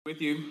With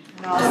you.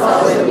 And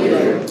also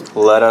with you.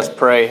 Let us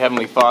pray.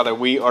 Heavenly Father,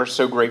 we are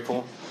so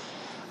grateful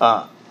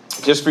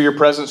just for your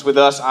presence with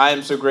us. I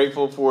am so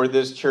grateful for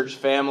this church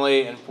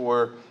family and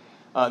for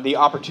the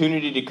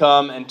opportunity to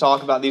come and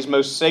talk about these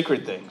most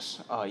sacred things,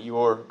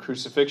 your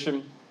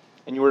crucifixion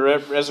and your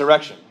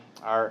resurrection.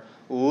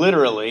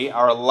 Literally,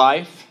 our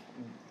life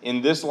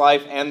in this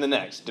life and the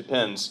next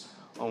depends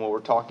on what we're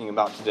talking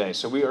about today.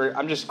 So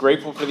I'm just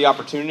grateful for the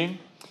opportunity.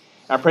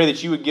 I pray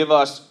that you would give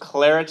us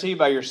clarity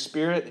by your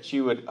Spirit, that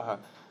you would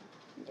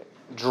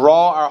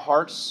draw our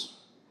hearts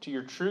to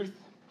your truth,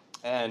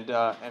 and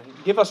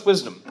give us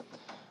wisdom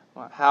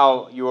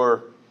how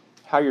your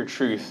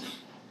truth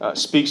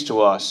speaks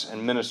to us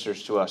and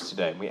ministers to us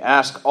today. We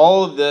ask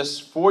all of this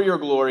for your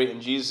glory in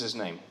Jesus'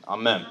 name.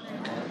 Amen.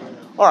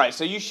 All right,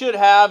 so you should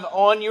have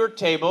on your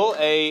table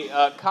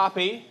a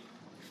copy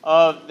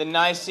of the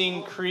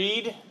Nicene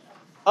Creed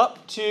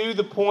up to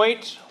the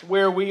point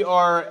where we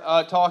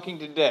are talking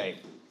today.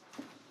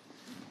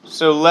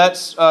 So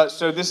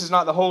so this is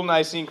not the whole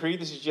Nicene Creed.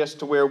 This is just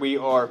to where we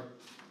are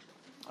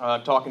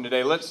talking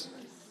today. Let's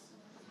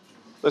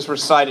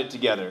recite it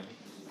together.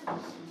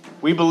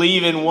 We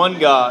believe in one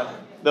God,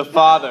 the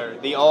Father,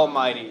 the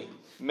Almighty,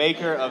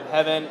 maker of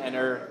heaven and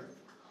earth,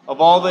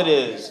 of all that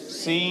is,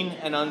 seen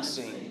and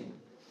unseen.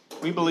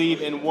 We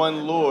believe in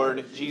one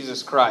Lord,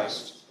 Jesus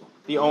Christ,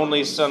 the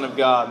only Son of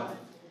God,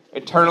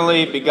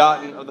 eternally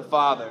begotten of the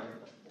Father,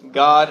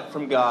 God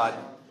from God,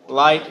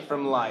 light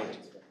from light,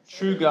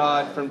 true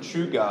God from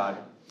true God,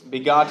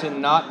 begotten,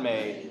 not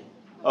made,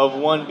 of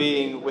one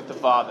being with the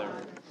Father.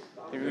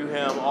 Through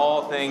him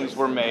all things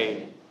were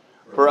made.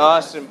 For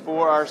us and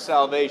for our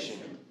salvation,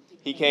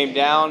 he came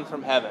down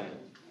from heaven.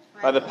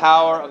 By the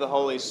power of the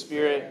Holy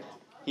Spirit,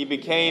 he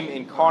became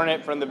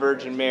incarnate from the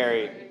Virgin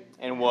Mary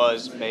and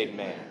was made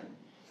man.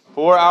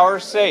 For our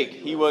sake,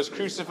 he was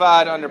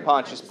crucified under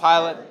Pontius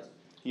Pilate.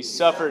 He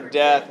suffered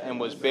death and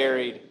was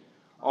buried.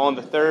 On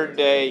the third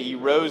day, he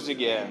rose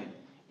again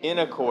in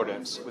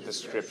accordance with the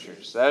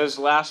Scriptures. That is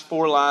the last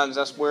four lines.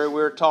 That's where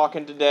we're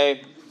talking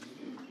today.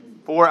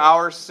 For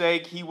our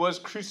sake, he was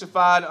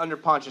crucified under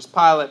Pontius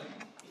Pilate.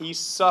 He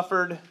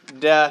suffered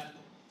death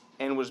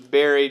and was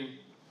buried.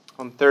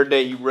 On the third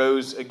day, he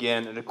rose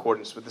again in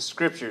accordance with the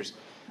Scriptures.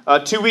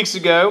 2 weeks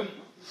ago,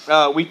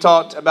 we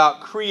talked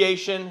about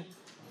creation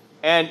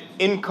and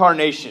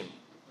incarnation.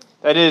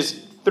 That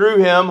is, through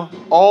him,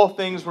 all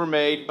things were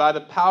made. By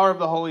the power of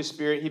the Holy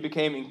Spirit, he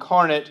became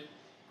incarnate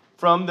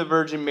from the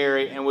Virgin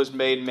Mary and was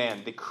made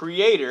man. The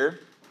Creator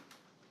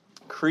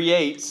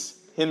creates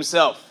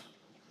himself.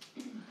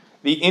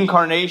 The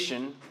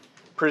incarnation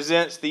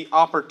presents the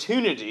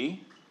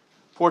opportunity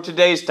for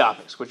today's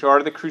topics, which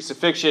are the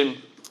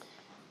crucifixion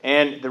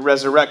and the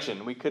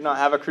resurrection. We could not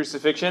have a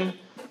crucifixion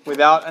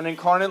without an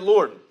incarnate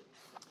Lord,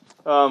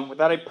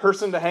 without a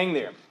person to hang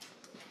there.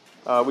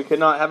 We could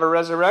not have a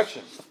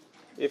resurrection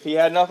if he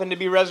had nothing to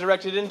be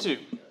resurrected into.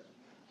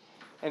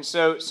 And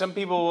so some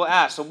people will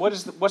ask, so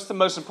what's the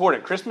most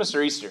important, Christmas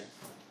or Easter?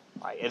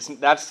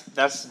 That's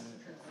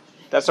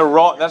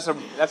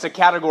a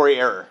category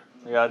error.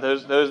 Yeah,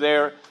 those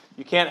there,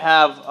 you can't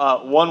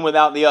have one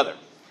without the other.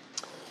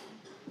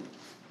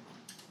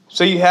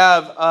 So you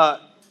have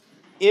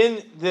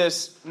in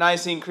this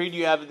Nicene Creed,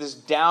 you have this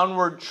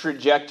downward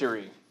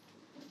trajectory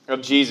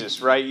of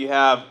Jesus, right? You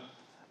have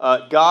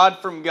God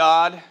from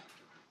God,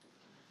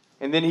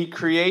 and then he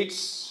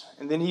creates,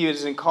 and then he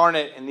is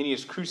incarnate, and then he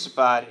is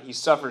crucified, he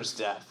suffers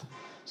death.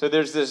 So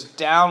there's this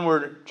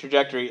downward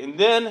trajectory. And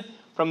then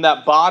from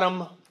that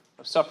bottom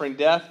of suffering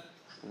death,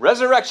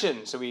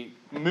 resurrection. So we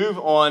move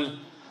on,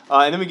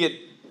 and then we get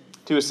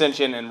to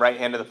ascension and right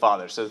hand of the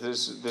Father. So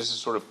this is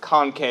sort of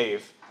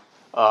concave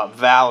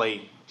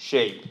valley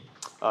shape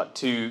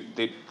to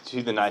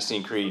the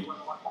Nicene Creed.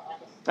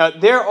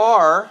 There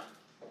are,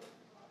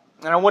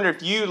 and I wonder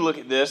if you look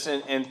at this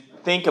and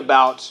think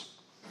about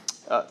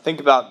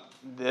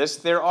this,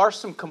 there are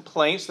some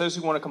complaints, those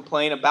who want to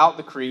complain about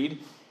the creed.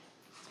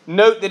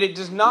 Note that it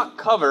does not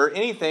cover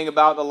anything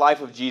about the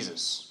life of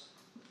Jesus.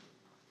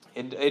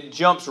 It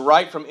jumps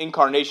right from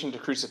incarnation to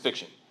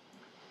crucifixion.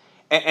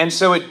 And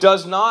so it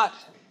does not,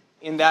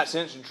 in that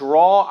sense,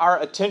 draw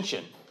our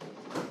attention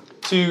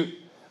to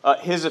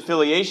his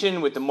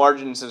affiliation with the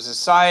margins of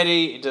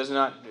society. It does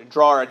not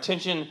draw our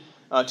attention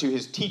to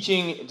his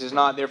teaching. It does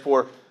not,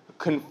 therefore,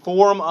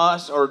 conform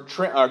us or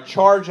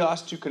charge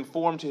us to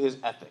conform to his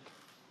ethic.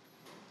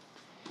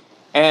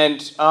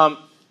 And so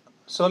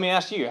let me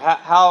ask you,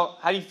 how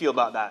do you feel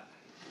about that?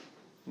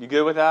 You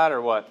good with that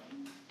or what?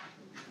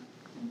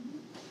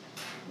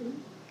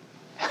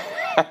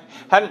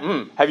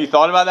 Have you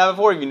thought about that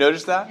before? Have you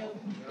noticed that?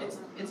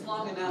 It's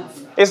long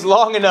enough. It's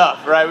long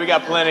enough, right? We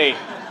got plenty. I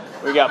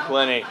do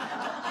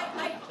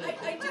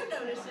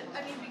notice it.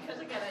 I mean,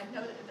 because again,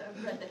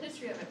 I've read the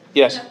history of it.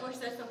 Yes. And of course,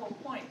 that's the whole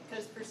point.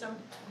 Because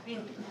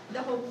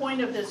the whole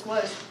point of this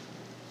was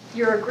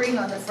you're agreeing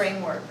on the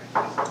framework.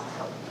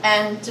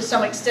 And to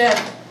some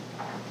extent,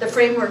 the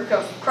framework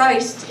of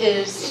Christ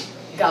is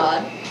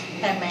God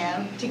and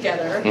man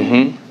together.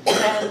 Mm-hmm.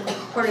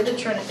 And part of the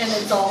Trinity, and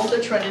it's all,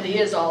 the Trinity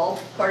is all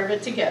part of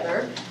it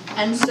together.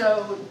 And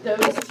so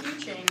those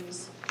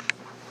teachings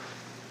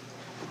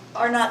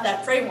are not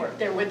that framework.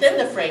 They're within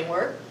the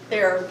framework.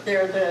 They're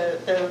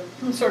the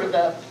sort of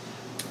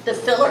the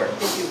filler,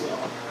 if you will.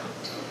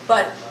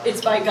 But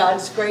it's by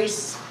God's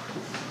grace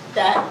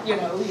that, you're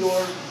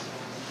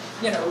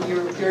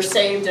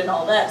saved and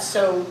all that.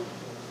 So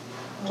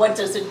what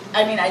does it,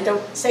 I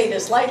don't say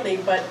this lightly,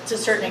 but to a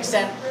certain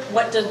extent,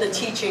 what does the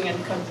teaching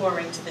and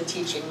conforming to the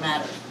teaching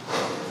matter?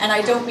 And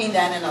I don't mean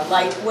that in a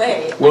light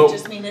way. I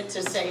just mean it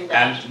to say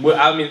that.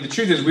 And the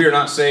truth is, we are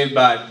not saved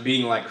by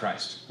being like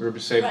Christ. We're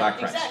saved by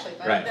Christ.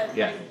 Exactly. Right.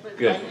 Yeah.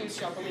 Good. You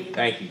shall believe.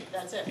 Thank you.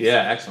 That's it.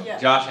 Yeah. Excellent. Yeah.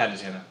 Josh had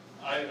his hand up.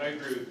 I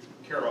agree with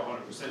Carol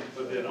 100%.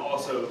 But then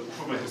also,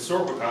 from a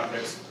historical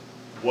context,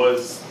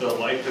 was the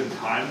life and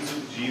times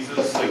of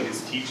Jesus, like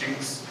his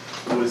teachings,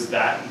 was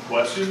that in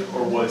question,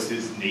 or was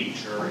his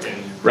nature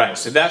and right?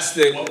 So that's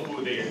what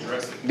were they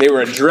addressing? They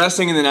were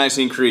addressing in the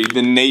Nicene Creed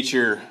the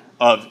nature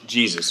of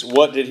Jesus.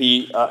 What did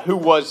he? Who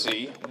was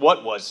he?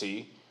 What was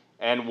he?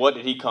 And what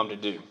did he come to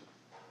do?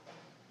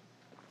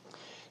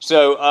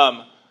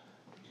 So,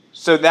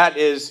 so that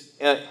is,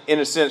 in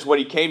a sense, what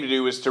he came to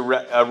do was to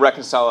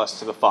reconcile us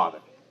to the Father,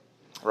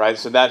 right?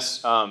 So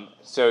that's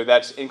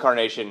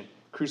incarnation,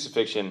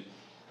 crucifixion,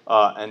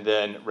 and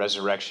then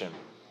resurrection.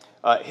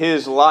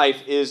 His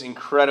life is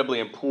incredibly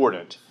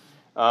important.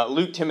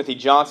 Luke Timothy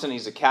Johnson,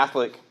 he's a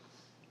Catholic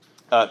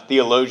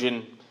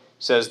theologian,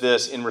 says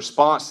this in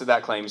response to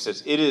that claim. He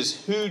says, "It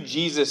is who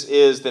Jesus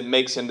is that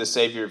makes him the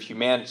Savior of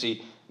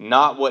humanity,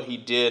 not what he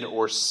did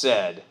or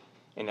said."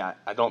 And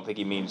I don't think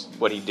he means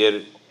what he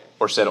did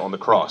or said on the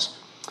cross.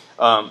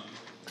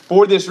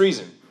 For this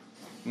reason,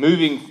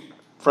 moving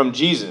from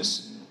Jesus'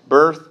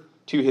 birth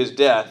to his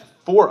death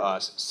for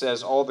us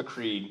says all the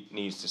creed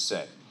needs to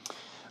say.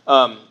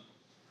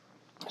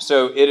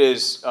 So it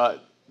is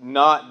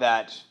not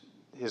that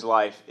his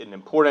life isn't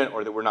important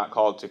or that we're not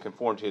called to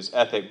conform to his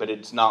ethic, but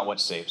it's not what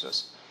saves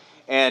us.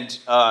 And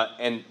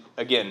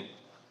again,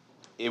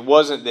 it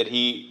wasn't that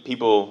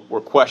people were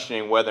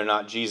questioning whether or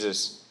not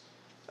Jesus,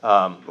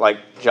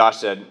 like Josh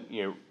said,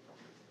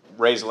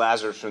 raised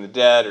Lazarus from the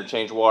dead or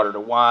changed water to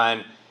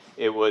wine.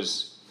 It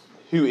was,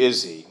 who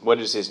is he? What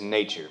is his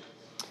nature?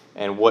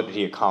 And what did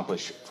he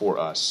accomplish for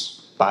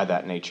us by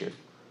that nature?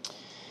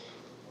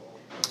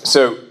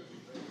 So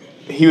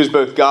he was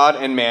both God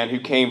and man who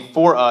came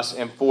for us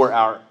and for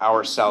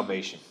our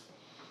salvation.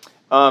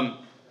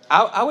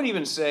 I would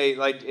even say,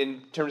 like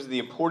in terms of the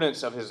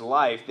importance of his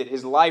life, that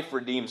his life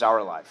redeems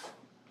our life.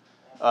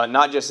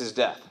 Not just his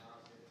death,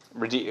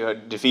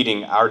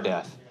 defeating our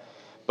death,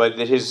 but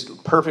that his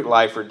perfect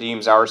life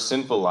redeems our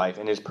sinful life,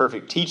 and his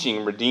perfect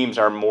teaching redeems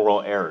our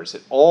moral errors.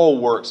 It all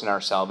works in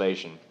our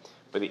salvation,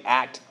 but the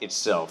act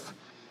itself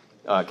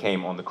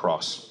came on the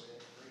cross.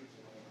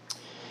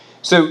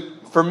 So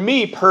for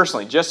me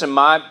personally, just in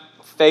my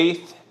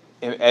faith,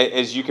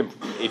 as you can,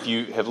 if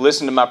you have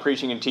listened to my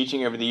preaching and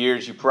teaching over the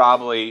years, you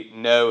probably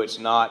know it's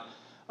not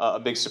a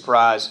big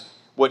surprise.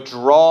 What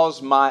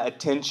draws my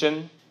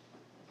attention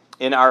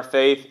in our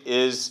faith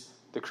is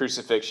the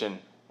crucifixion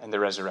and the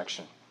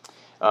resurrection.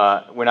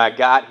 When I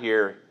got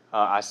here,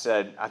 I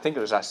said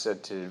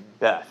to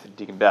Beth,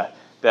 Deacon Beth,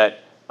 that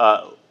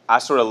I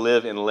sort of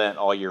live in Lent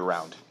all year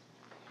round,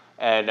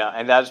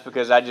 and that's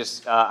because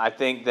I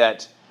think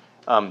that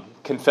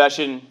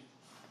confession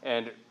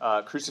and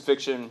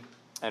crucifixion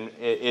and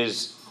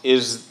is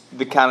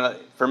the kind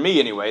of, for me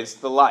anyway, it's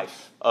the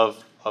life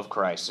of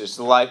Christ. It's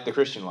the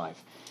Christian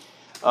life,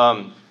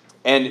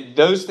 and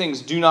those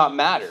things do not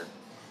matter.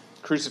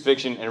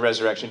 Crucifixion and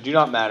resurrection do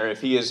not matter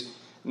if he is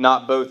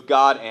not both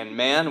God and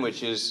man,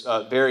 which is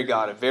very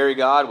God of very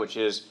God, which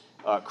is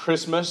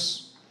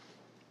Christmas.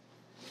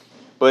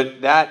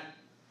 But that,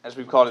 as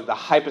we've called it, the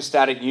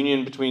hypostatic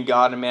union between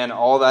God and man,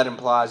 all that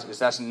implies is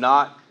that's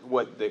not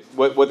what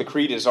the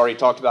creed has already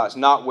talked about. It's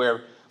not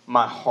where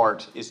my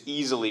heart is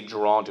easily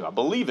drawn to. I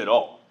believe it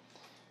all.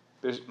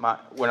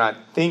 When I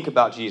think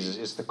about Jesus,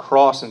 it's the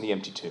cross and the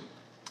empty tomb.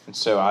 And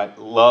so I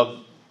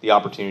love the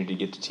opportunity to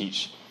get to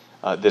teach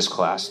this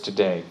class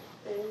today.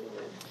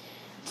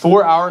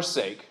 For our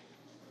sake,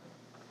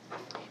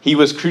 he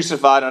was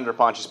crucified under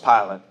Pontius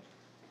Pilate.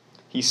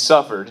 He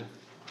suffered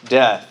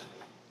death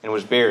and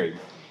was buried.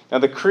 Now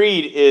the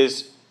creed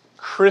is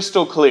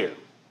crystal clear,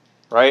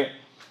 right?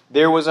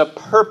 There was a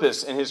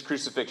purpose in his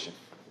crucifixion.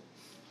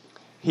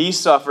 He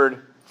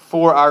suffered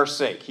for our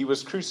sake. He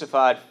was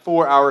crucified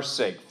for our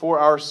sake. For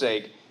our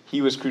sake,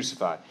 he was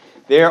crucified.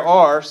 There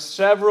are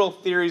several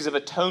theories of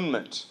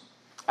atonement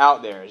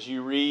out there. As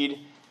you read,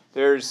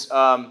 there's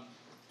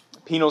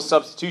penal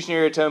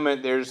substitutionary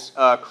atonement. There's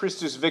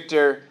Christus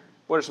Victor.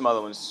 What are some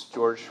other ones,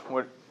 George?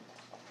 What?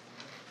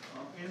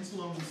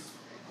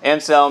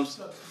 Anselm's.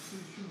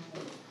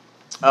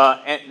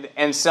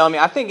 Anselm.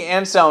 I think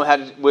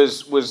Anselm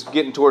was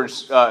getting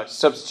towards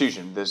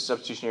substitution, the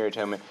substitutionary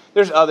atonement.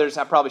 There's others.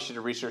 I probably should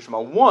have researched them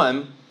all.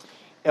 One,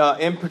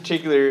 in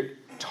particular,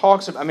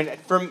 talks about.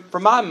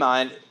 From my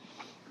mind,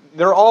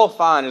 they're all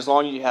fine as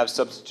long as you have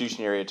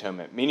substitutionary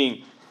atonement,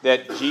 meaning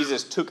that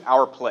Jesus took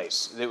our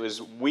place. It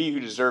was we who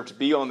deserved to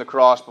be on the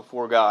cross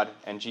before God,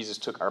 and Jesus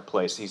took our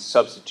place. He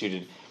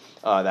substituted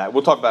that.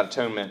 We'll talk about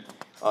atonement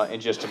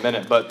in just a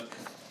minute. But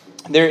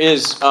there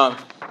is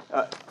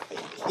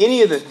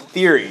any of the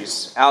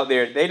theories out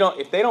there.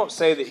 If they don't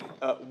say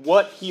that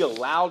what he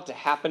allowed to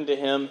happen to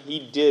him, he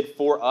did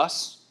for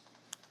us.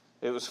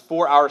 It was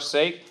for our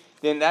sake.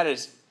 Then that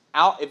is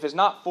out. If it's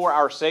not for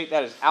our sake,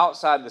 that is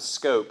outside the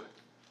scope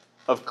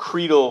of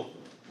creedal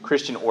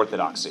Christian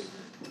orthodoxy.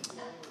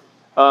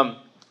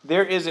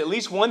 There is at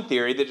least one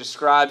theory that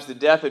describes the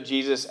death of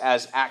Jesus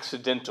as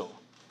accidental.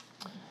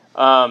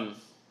 And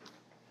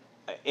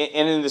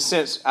in the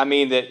sense, I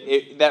mean,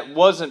 that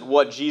wasn't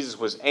what Jesus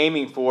was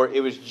aiming for.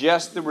 It was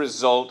just the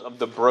result of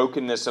the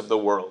brokenness of the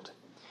world.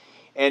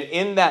 And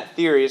in that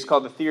theory, it's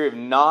called the theory of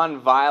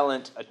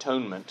nonviolent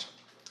atonement.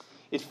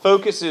 It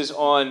focuses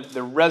on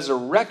the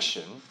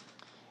resurrection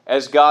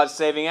as God's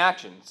saving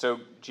action. So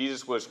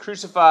Jesus was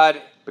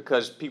crucified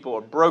because people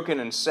are broken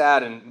and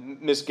sad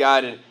and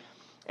misguided.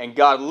 And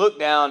God looked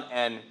down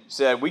and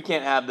said, we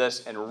can't have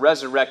this, and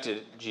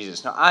resurrected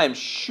Jesus. Now, I am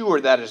sure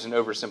that is an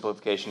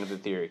oversimplification of the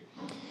theory.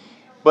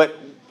 But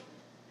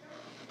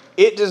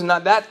it does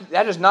not. That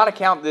does not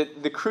account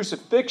that the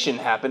crucifixion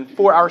happened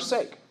for our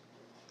sake.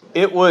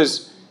 It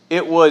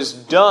was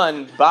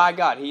done by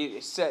God.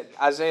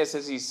 Isaiah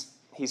says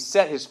he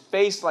set his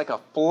face like a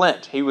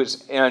flint.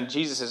 And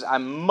Jesus says, I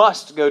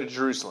must go to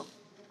Jerusalem.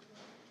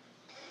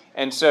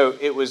 And so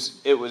he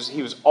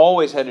was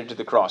always headed to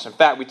the cross. In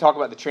fact, we talk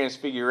about the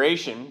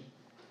transfiguration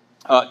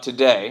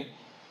today,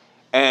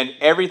 and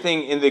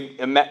everything in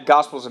the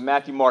Gospels of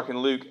Matthew, Mark, and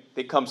Luke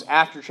that comes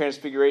after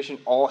transfiguration,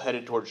 all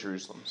headed towards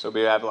Jerusalem. So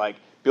we have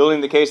building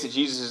the case that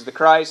Jesus is the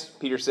Christ.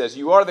 Peter says,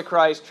 you are the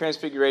Christ,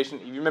 transfiguration.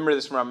 If you remember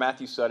this from our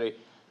Matthew study,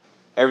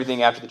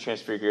 everything after the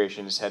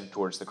transfiguration is headed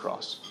towards the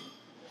cross.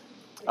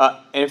 And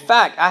in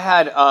fact, I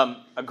had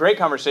a great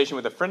conversation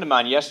with a friend of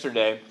mine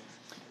yesterday.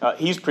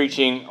 He's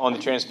preaching on the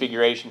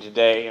transfiguration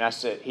today, and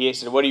he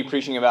said, what are you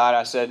preaching about?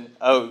 I said,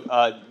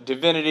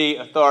 divinity,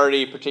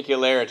 authority,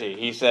 particularity.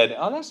 He said,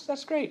 oh,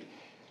 that's great.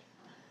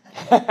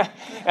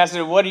 I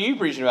said, what are you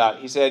preaching about?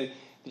 He said,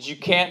 that you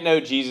can't know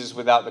Jesus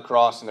without the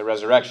cross and the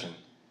resurrection.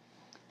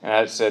 And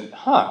I said,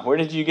 where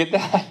did you get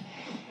that?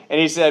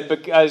 And he said,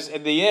 because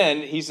at the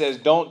end, he says,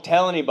 don't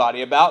tell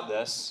anybody about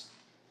this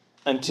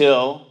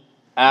until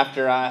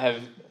after I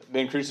have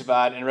been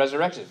crucified and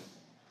resurrected.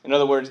 In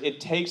other words,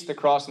 it takes the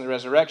cross and the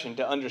resurrection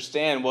to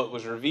understand what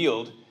was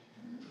revealed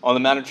on the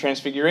Mount of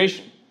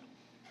Transfiguration.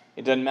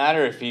 It doesn't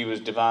matter if he was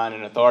divine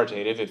and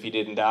authoritative if he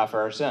didn't die for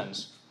our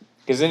sins.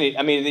 Because then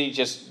he's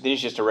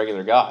just a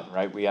regular God,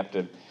 right? We have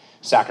to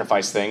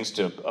sacrifice things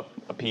to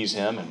appease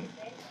him.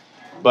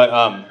 But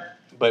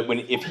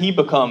if he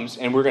becomes,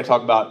 and we're going to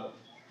talk about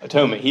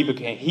atonement,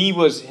 he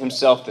was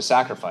himself the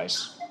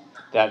sacrifice.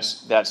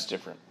 That's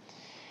different.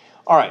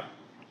 All right.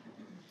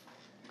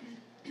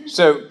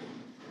 So,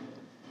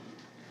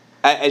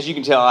 as you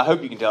can tell, I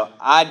hope you can tell,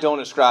 I don't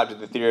ascribe to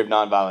the theory of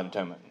nonviolent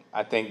atonement.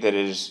 I think that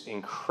it is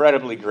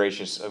incredibly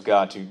gracious of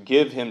God to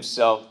give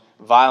himself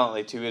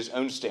violently to his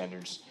own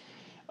standards.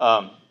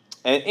 And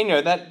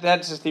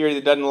that's a theory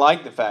that doesn't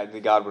like the fact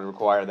that God would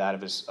require that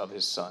of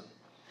his son.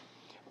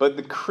 But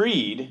the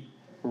creed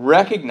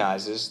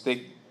recognizes that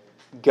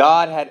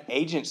God had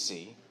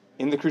agency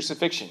in the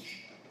crucifixion.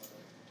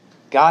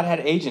 God had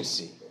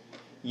agency.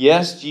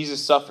 Yes,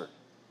 Jesus suffered.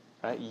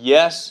 Right?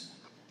 Yes,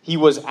 he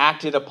was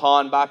acted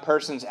upon by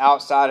persons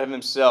outside of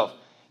himself.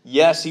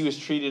 Yes, he was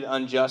treated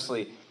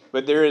unjustly.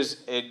 But there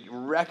is a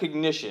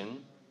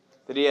recognition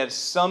that he had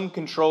some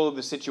control of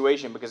the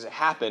situation because it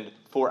happened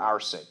for our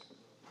sake.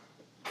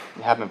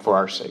 It happened for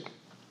our sake.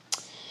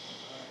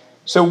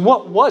 So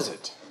what was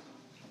it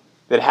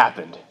that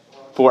happened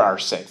for our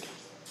sake?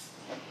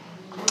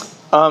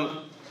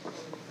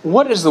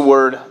 What does the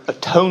word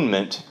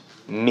atonement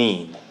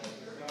mean?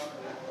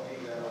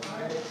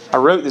 I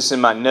wrote this in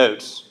my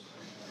notes,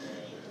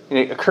 and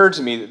it occurred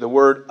to me that the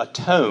word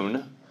atone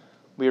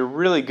would be a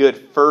really good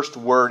first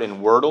word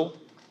in Wordle.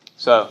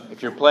 So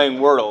if you're playing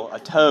Wordle,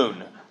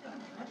 atone.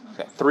 It's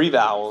got 3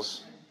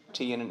 vowels,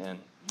 T and an N.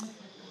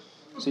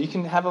 So you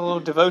can have a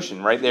little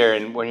devotion right there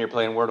when you're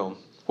playing Wordle.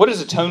 What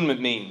does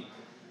atonement mean?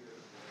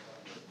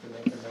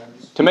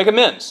 To make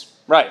amends.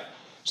 Right.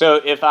 So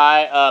if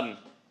I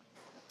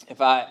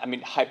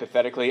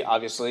hypothetically,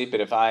 obviously, but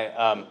if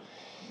I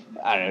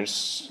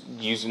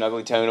use an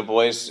ugly tone of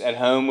voice at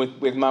home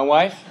with my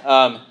wife,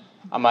 I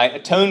might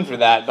atone for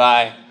that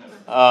by,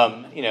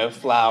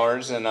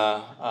 flowers and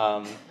that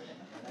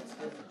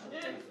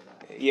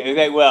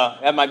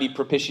might be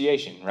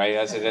propitiation, right?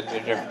 That's a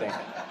different thing.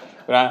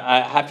 But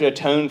I have to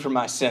atone for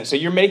my sin. So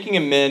you're making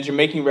amends, you're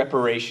making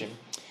reparation.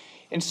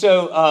 And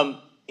so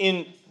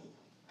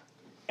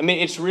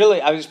it's really,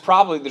 there's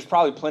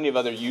probably plenty of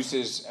other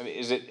uses. I mean,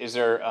 is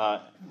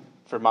there,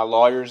 for my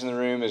lawyers in the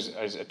room,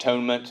 is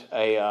atonement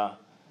there's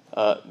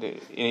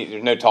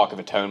no talk of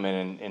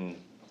atonement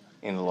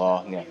in the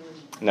law? Yeah.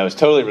 No, it's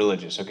totally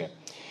religious. Okay.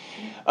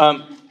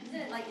 Isn't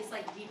it it's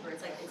deeper?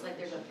 It's like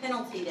there's a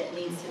penalty that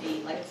needs to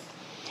be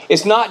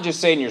It's not just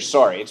saying you're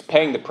sorry. It's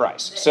paying the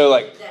price. So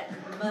like, that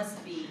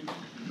must be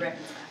reconciled.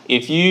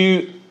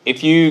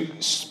 if you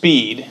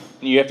speed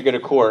and you have to go to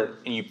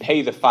court and you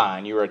pay the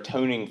fine, you're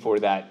atoning for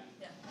that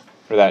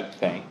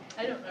thing.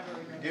 I don't ever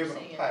remember Give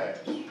seeing a pass.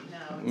 it.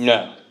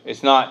 No,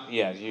 it's not.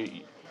 Yeah,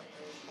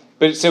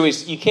 but so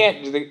you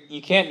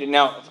can't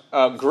now.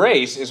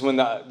 Grace is when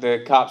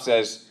the cop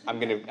says, "I'm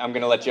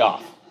gonna let you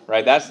off."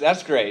 Right?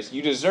 That's grace.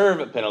 You deserve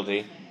a penalty.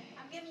 I'm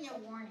giving you a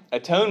warning.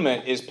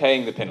 Atonement is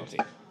paying the penalty.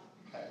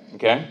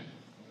 Okay,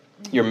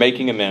 you're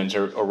making amends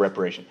or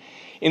reparation.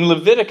 In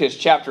Leviticus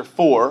chapter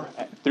 4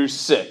 through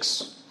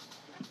 6,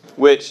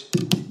 which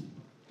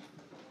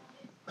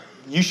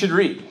you should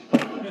read,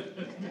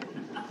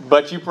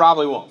 but you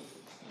probably won't.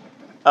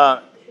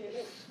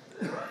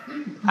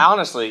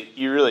 Honestly,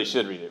 you really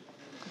should read it.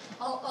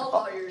 All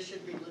lawyers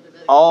should read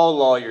Leviticus. All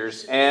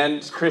lawyers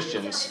and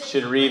Christians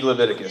should read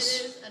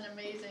Leviticus. It is an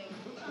amazing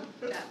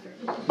chapter.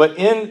 But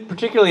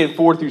particularly in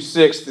 4 through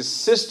 6, the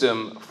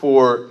system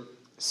for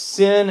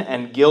sin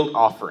and guilt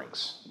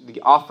offerings,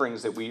 the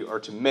offerings that we are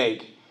to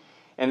make,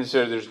 and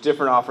so there's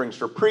different offerings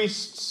for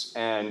priests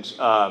and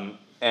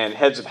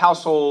heads of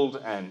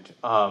household and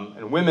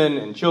women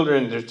and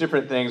children. There's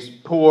different things,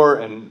 poor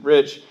and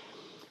rich.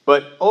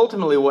 But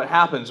ultimately what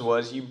happens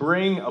was you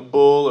bring a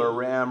bull or a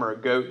ram or a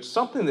goat,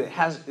 something that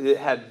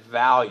had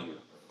value.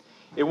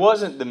 It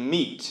wasn't the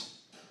meat.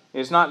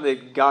 It's not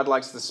that God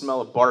likes the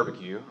smell of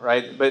barbecue,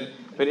 right? But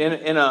in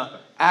an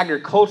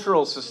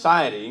agricultural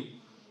society,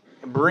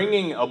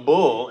 bringing a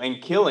bull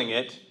and killing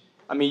it,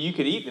 I mean, you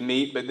could eat the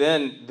meat, but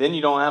then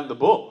you don't have the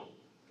bull,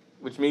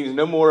 which means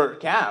no more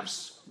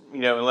calves,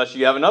 unless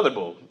you have another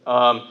bull.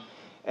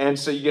 And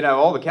so you can have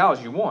all the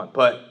cows you want.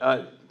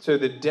 But so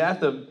the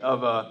death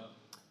of a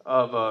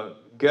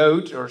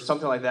goat or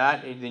something like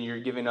that, and then you're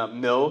giving up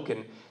milk,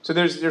 and so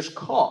there's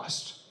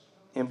cost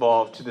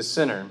involved to the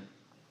sinner.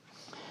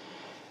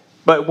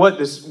 But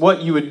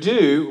what you would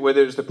do,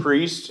 whether it's the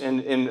priest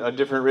in a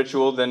different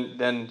ritual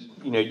than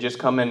just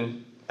come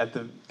in at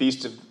the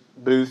Feast of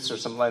Booths or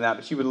something like that,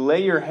 but you would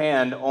lay your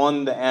hand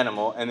on the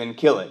animal and then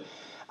kill it.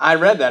 I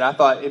read that. I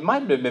thought it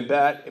might have been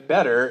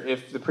better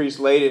if the priest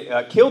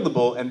killed the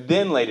bull and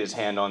then laid his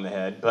hand on the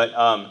head, but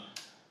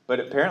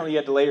apparently you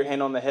have to lay your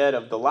hand on the head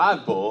of the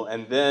live bull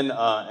and then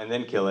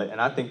kill it,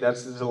 and I think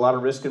there's a lot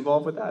of risk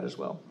involved with that as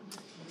well.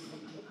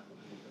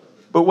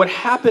 But what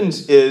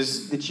happens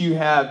is that you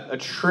have a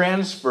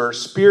transfer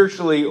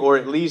spiritually, or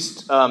at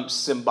least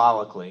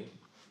symbolically,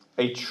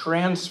 a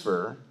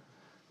transfer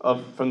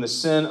from the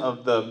sin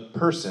of the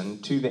person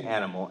to the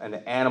animal, and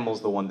the animal is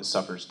the one that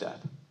suffers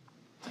death.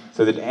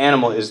 So the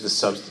animal is the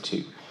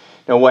substitute.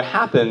 Now what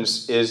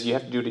happens is you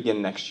have to do it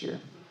again next year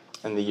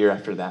and the year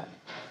after that,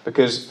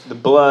 because the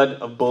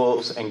blood of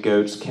bulls and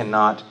goats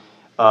cannot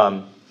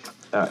cover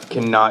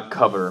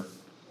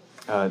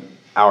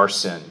our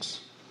sins.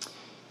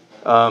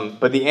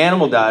 But the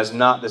animal dies,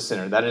 not the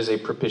sinner. That is a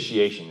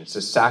propitiation. It's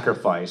a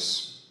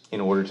sacrifice in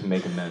order to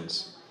make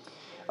amends.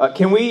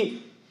 Can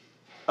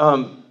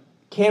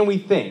we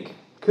think?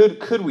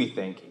 Could we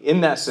think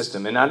in that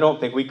system? And I don't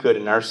think we could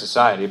in our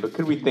society. But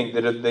could we think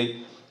that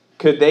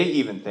could they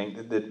even think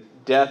that the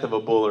death of a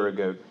bull or a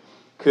goat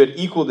could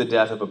equal the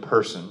death of a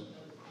person?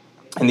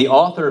 And the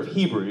author of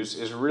Hebrews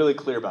is really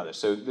clear about this.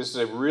 So this is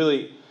a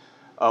really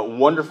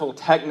wonderful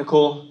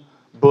technical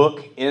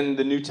book in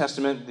the New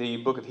Testament, the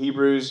book of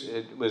Hebrews.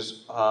 It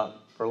was,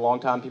 for a long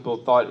time, people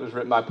thought it was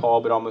written by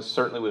Paul, but almost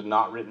certainly was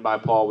not written by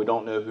Paul. We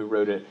don't know who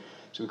wrote it,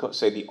 so we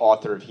say the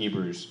author of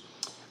Hebrews.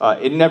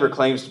 It never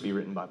claims to be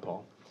written by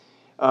Paul.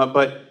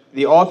 But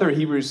the author of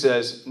Hebrews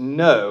says,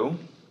 no,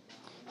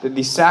 that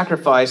the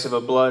sacrifice of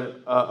a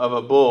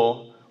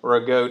bull or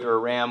a goat or a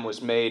ram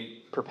was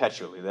made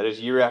perpetually, that is,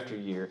 year after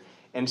year,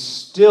 and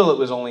still it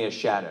was only a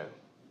shadow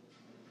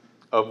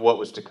of what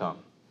was to come.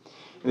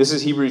 And this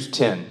is Hebrews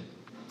 10.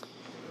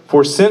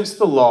 For since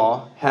the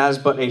law has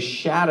but a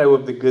shadow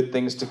of the good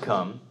things to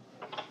come,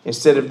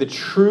 instead of the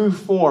true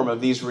form of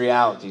these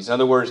realities. In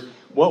other words,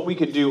 what we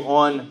could do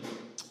on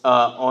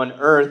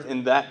earth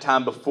in that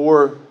time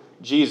before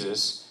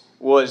Jesus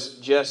was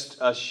just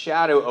a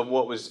shadow of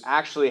what was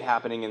actually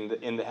happening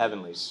in the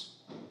heavenlies.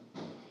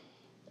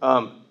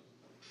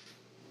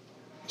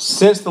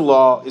 Since the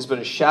law is but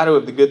a shadow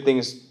of the good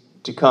things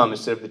to come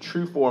instead of the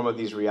true form of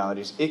these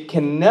realities, it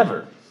can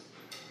never,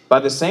 by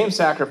the same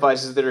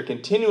sacrifices that are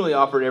continually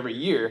offered every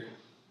year,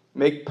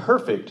 make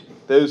perfect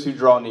those who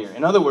draw near.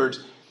 In other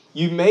words,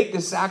 you make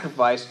the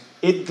sacrifice,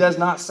 it does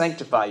not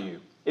sanctify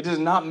you. It does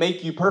not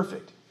make you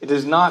perfect. It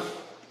does not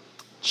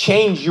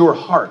change your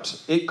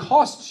heart. It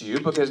costs you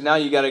because now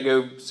you got to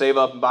go save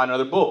up and buy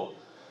another bull.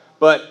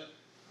 But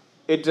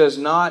it does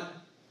not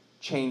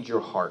change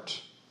your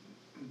heart.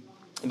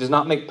 It does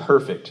not make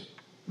perfect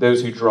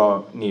those who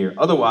draw near.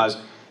 Otherwise,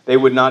 they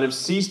would not have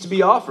ceased to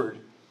be offered,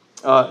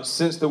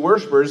 since the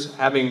worshipers,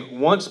 having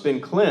once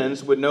been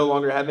cleansed, would no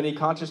longer have any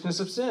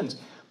consciousness of sins.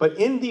 But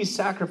in these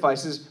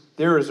sacrifices,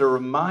 there is a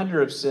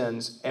reminder of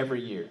sins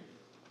every year.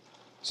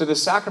 So the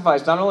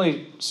sacrifice not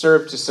only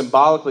served to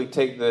symbolically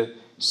take the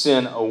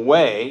sin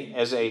away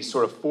as a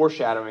sort of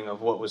foreshadowing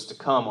of what was to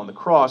come on the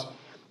cross,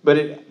 but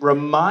it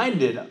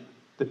reminded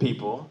the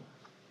people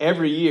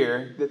every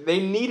year that they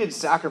needed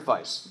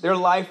sacrifice. Their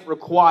life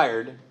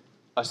required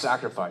a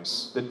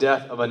sacrifice, the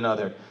death of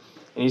another.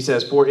 And he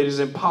says, for it is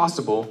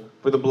impossible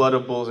for the blood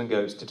of bulls and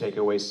goats to take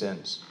away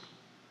sins.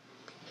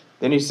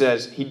 Then he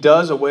says, he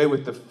does away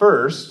with the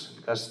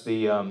first, that's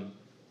the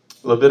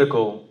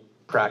Levitical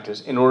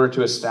practice, in order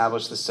to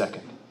establish the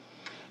second.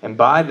 And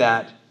by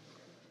that,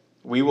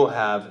 we will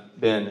have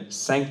been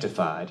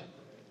sanctified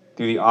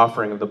through the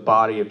offering of the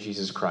body of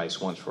Jesus Christ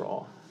once for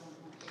all.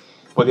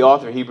 What the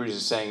author of Hebrews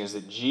is saying is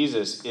that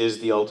Jesus is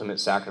the ultimate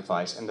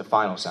sacrifice and the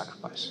final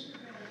sacrifice.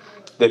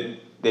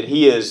 That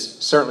he is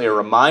certainly a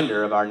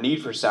reminder of our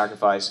need for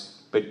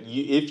sacrifice, but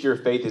if your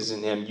faith is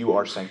in him, you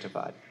are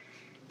sanctified.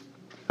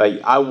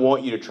 I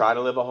want you to try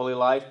to live a holy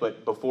life,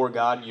 but before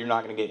God, you're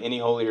not going to get any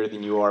holier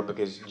than you are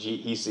because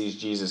he sees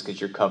Jesus because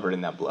you're covered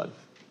in that blood.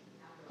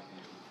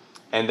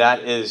 And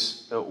that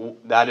is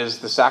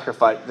the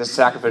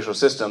sacrificial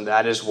system.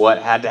 That is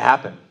what had to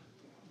happen.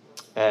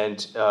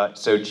 And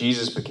so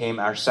Jesus became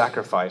our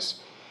sacrifice.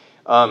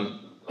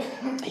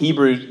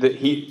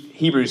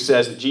 Hebrews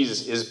says that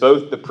Jesus is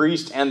both the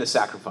priest and the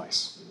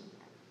sacrifice.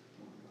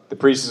 The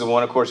priest is the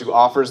one, of course, who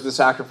offers the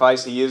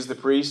sacrifice. He is the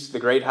priest, the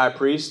great high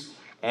priest,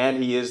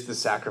 and he is the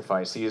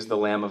sacrifice. He is the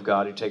Lamb of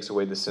God who takes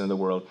away the sin of the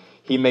world.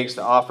 He makes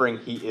the offering.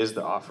 He is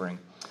the offering.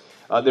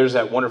 There's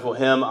that wonderful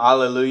hymn,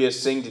 Alleluia,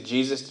 sing to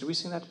Jesus. Did we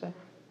sing that today?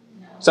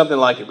 No. Something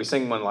like it. We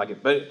sang one like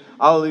it. But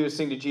Alleluia,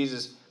 sing to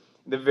Jesus.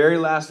 The very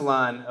last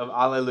line of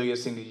Alleluia,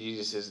 sing to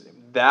Jesus is,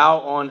 thou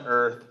on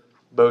earth,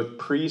 both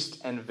priest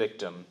and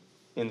victim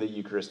in the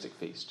Eucharistic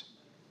feast.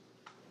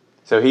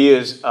 So he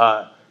is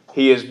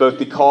both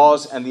the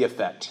cause and the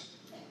effect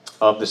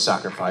of the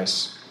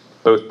sacrifice,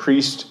 both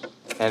priest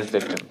and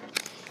victim.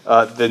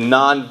 The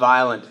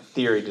non-violent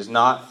theory does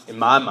not, in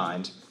my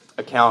mind,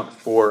 account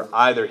for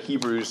either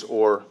Hebrews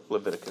or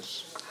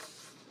Leviticus.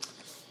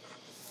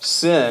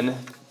 Sin,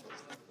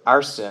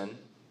 our sin,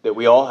 that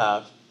we all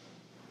have.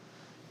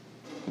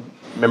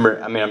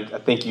 Remember, I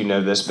think you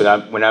know this,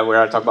 but when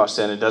I talk about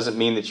sin, it doesn't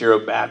mean that you're a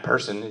bad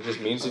person. It just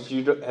means that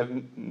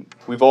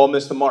we've all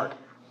missed the mark.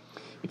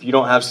 If you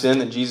don't have sin,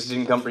 then Jesus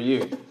didn't come for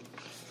you.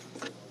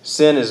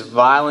 Sin is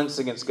violence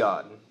against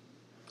God.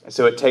 And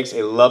so it takes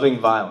a loving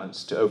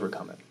violence to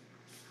overcome it.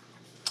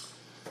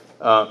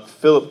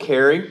 Philip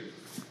Carey,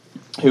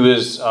 who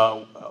is the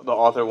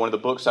author of one of the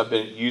books I've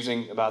been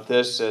using about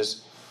this,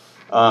 says,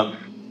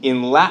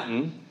 in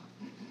Latin,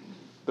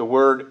 the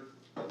word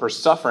for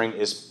suffering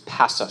is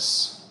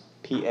passus,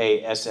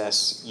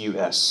 Passus.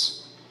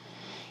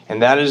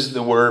 And that is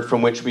the word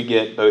from which we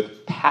get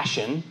both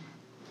passion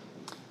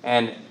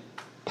and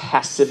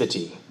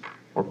passivity,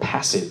 or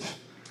passive.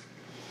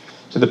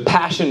 So the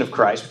passion of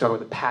Christ, we talk about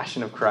the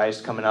passion of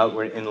Christ coming out.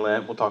 We're in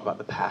Lent, we'll talk about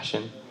the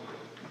passion.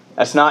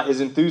 That's not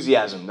his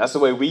enthusiasm. That's the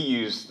way we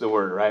use the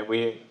word, right?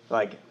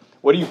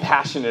 What are you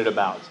passionate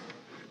about?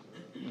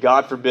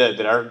 God forbid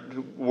that our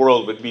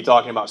world would be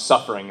talking about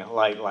suffering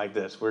like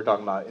this. We're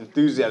talking about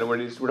enthusiasm.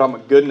 We're talking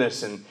about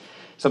goodness and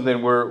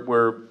something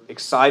we're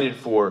excited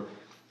for.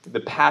 The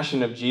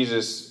passion of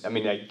Jesus, I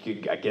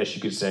guess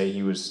you could say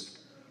he was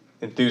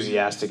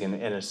enthusiastic in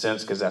a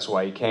sense because that's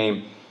why he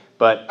came.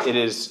 But it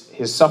is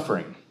his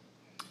suffering.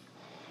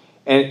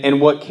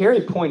 And what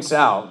Carey points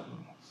out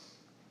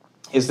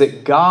is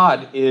that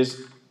God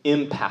is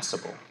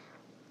impassible.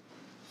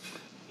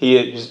 He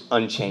is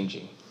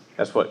unchanging.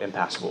 That's what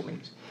impassible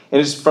means.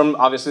 And it's from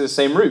obviously the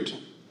same root,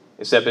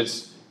 except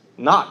it's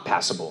not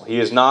passible. He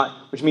is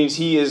not, which means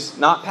he is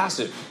not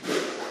passive.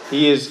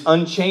 He is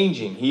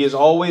unchanging. He is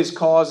always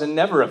cause and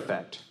never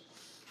effect.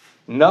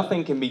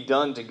 Nothing can be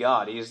done to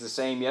God. He is the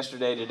same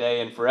yesterday,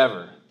 today, and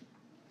forever.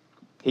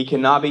 He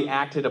cannot be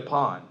acted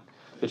upon.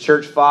 The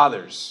church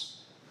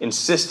fathers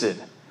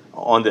insisted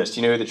on this.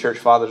 Do you know who the church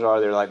fathers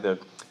are? They're like the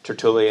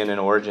Tertullian and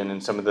Origen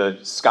and some of the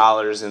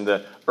scholars in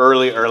the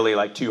early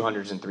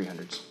 200s and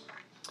 300s.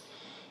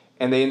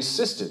 And they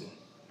insisted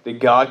that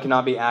God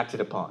cannot be acted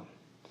upon.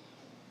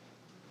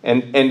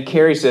 And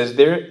Carey says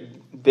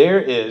there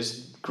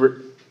is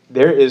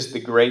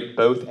the great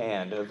both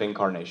and of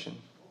incarnation.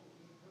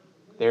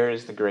 There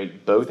is the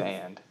great both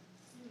and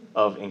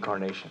of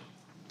incarnation.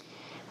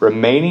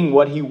 Remaining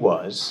what he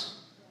was,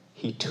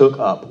 he took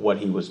up what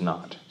he was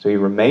not. So he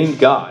remained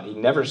God. He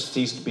never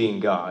ceased being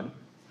God.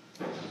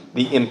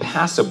 The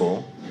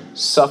impassible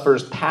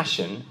suffers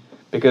passion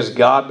because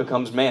God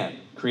becomes man.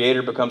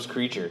 Creator becomes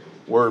creature.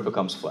 Word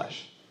becomes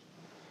flesh.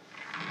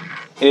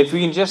 And if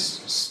we can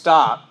just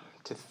stop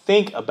to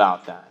think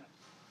about that,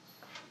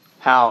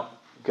 how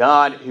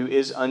God, who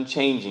is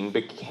unchanging,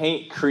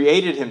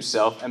 created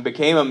himself and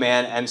became a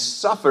man and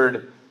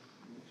suffered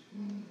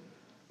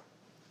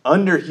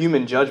under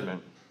human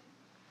judgment.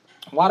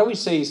 Why do we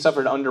say he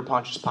suffered under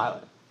Pontius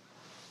Pilate?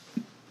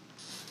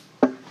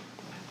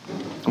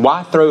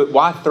 Why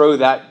throw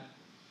that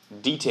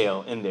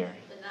detail in there?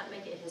 Did not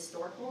make it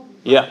historical?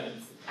 Yeah.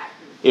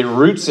 It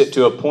roots it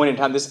to a point in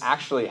time. This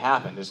actually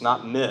happened. It's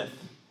not myth.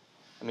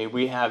 I mean,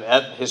 we have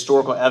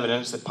historical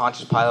evidence that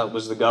Pontius Pilate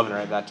was the governor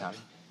at that time.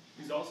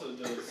 He's also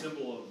the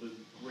symbol of the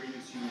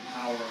greatest human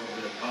power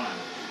of their time.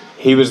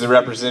 He was the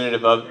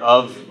representative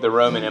of the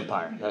Roman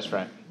Empire. That's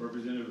right.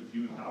 Representative of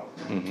human power.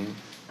 Mm-hmm.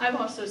 I've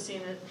also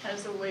seen it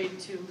as a way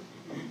to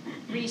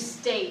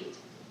restate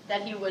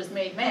that he was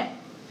made man.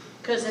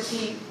 Because if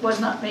he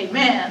was not made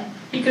man,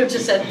 he could have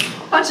just said,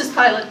 Pontius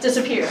Pilate,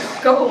 disappear,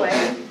 go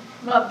away,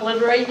 I'll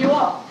obliterate you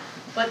all.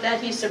 But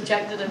that he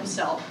subjected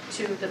himself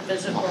to the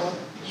physical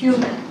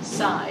human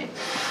side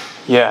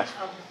Yeah.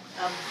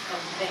 of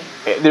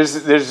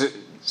things. There's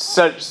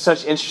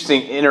such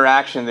interesting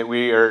interaction that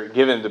we are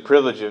given the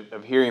privilege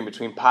of hearing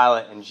between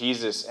Pilate and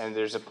Jesus, and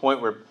there's a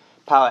point where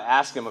Pilate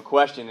asks him a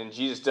question and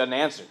Jesus doesn't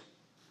answer.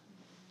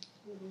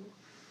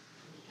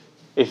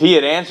 If he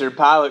had answered,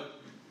 Pilate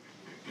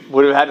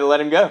would have had to let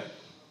him go.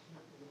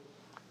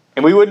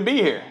 And we wouldn't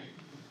be here.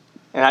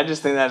 And I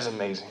just think that is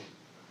amazing.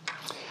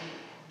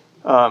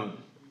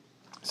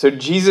 So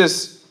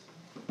Jesus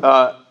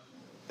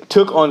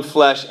took on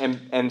flesh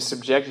and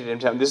subjected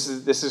himself. This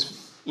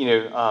is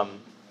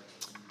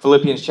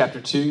Philippians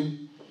chapter 2,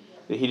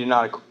 that he did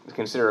not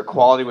consider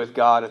equality with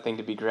God a thing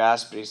to be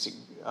grasped, but he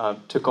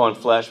took on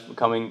flesh,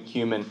 becoming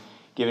human,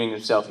 giving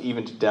himself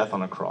even to death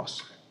on a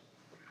cross.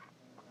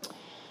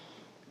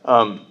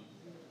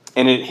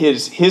 And it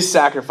is his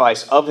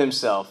sacrifice of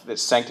himself that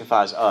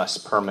sanctifies us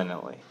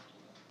permanently.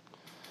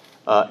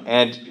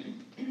 And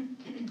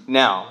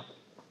now,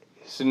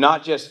 so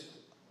not just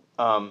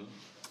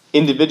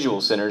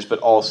individual sinners, but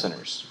all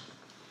sinners.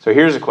 So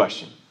here's a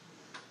question.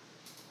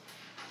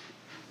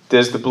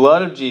 Does the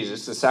blood of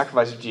Jesus, the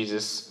sacrifice of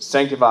Jesus,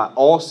 sanctify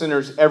all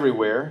sinners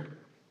everywhere,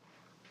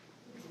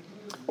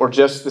 or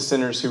just the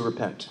sinners who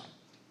repent?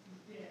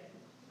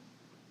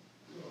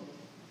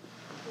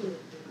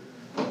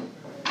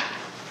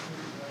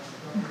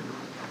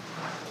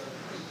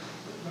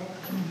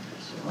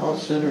 All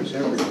sinners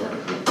everywhere.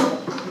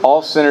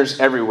 All sinners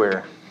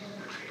everywhere.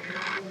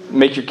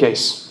 Make your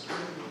case.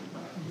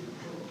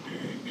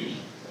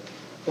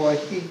 Well,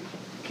 he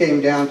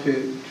came down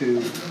to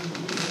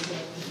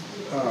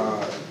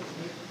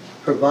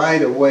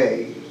provide a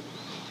way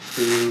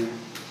to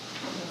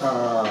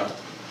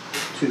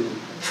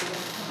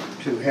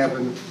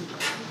heaven,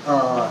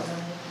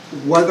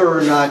 whether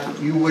or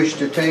not you wish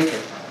to take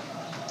it.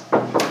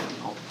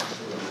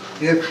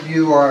 If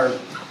you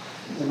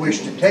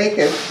wish to take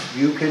it,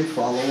 you can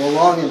follow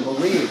along and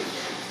believe.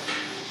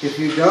 If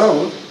you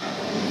don't,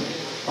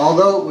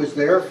 although it was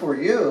there for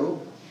you,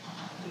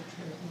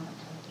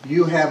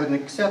 you haven't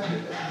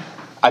accepted it.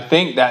 I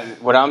think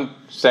that what I'm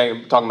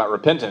saying, talking about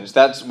repentance,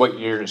 that's what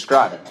you're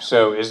describing.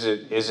 So is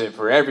it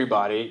for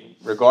everybody,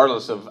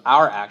 regardless of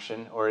our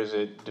action, or is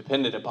it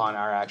dependent upon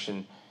our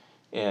action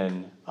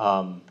in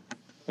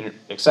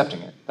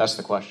accepting it? That's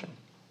the question.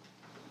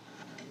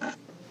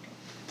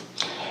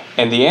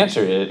 And the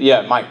answer is,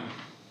 yeah, Mike.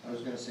 I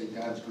was going to say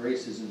God's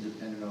grace isn't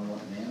dependent on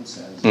what man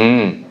says.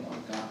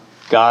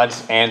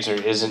 God's answer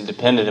isn't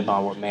dependent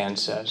upon what man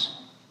says.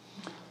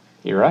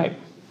 You're right.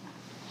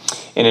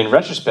 And in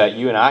retrospect,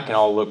 you and I can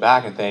all look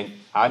back and think,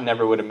 I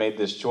never would have made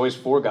this choice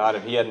for God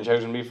if he hadn't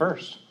chosen me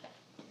first.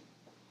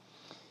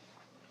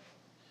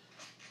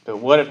 But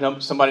what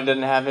if somebody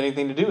doesn't have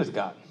anything to do with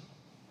God?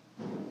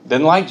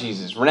 Doesn't like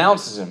Jesus,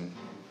 renounces him.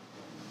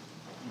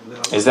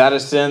 Is that a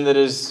sin that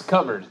is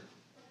covered?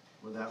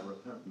 Without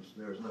repentance,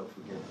 there is no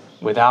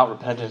forgiveness. Without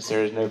repentance,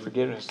 there is no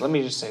forgiveness. Let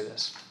me just say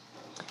this.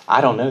 I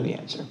don't know the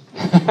answer.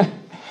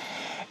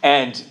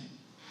 And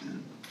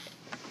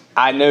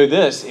I know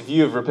this, if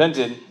you have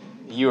repented,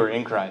 you are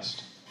in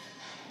Christ.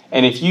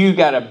 And if you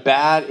got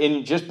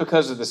just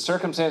because of the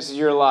circumstances of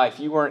your life,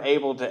 you weren't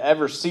able to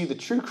ever see the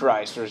true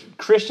Christ, or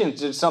Christians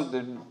did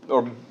something,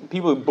 or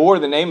people who bore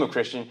the name of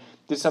Christian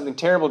did something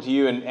terrible to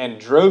you and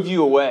drove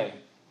you away.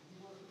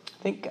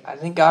 I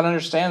think God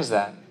understands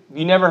that. If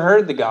you never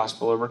heard the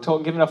gospel or were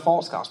given a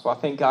false gospel, I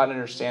think God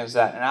understands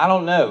that. And I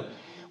don't know.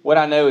 What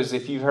I know is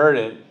if you've heard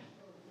it,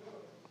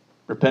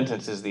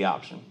 repentance is the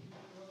option.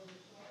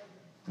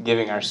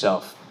 Giving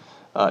ourselves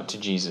to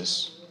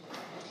Jesus.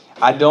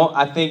 I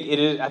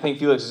think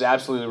Felix is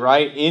absolutely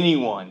right.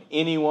 Anyone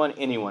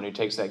who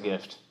takes that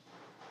gift.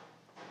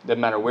 Doesn't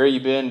matter where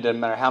you've been,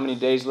 doesn't matter how many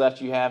days left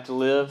you have to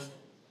live,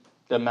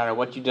 doesn't matter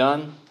what you've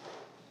done.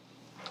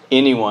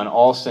 Anyone,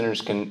 all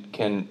sinners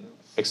can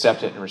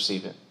accept it and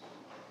receive it.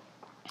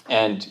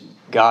 And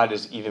God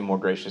is even more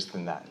gracious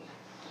than that.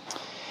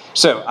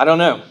 So, I don't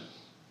know.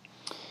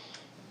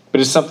 But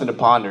it's something to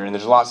ponder, and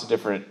there's lots of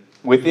different,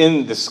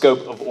 within the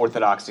scope of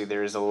orthodoxy,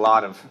 there's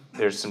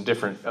some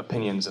different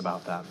opinions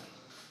about that.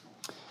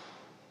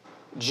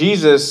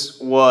 Jesus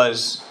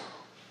was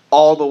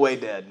all the way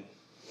dead.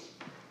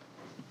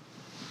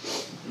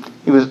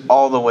 He was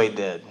all the way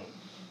dead.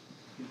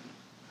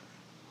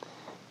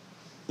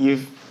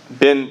 You've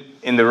been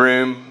in the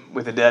room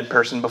with a dead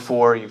person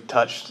before. You've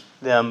touched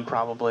them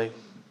probably.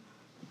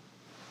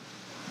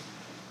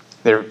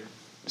 Their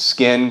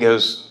skin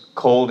goes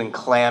cold and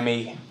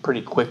clammy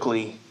pretty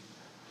quickly.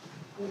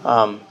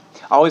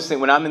 I always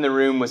think when I'm in the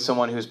room with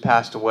someone who's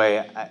passed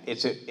away,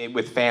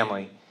 with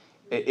family,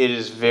 it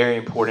is very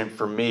important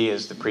for me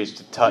as the priest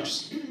to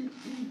touch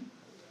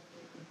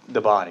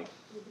the body,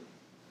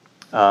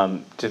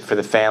 for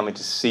the family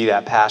to see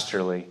that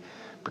pastorally,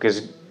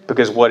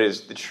 because what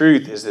is the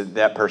truth is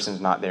that person's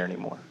not there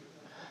anymore.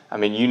 I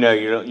mean,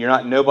 you're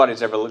not.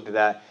 Nobody's ever looked at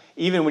that.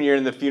 Even when you're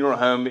in the funeral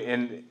home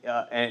and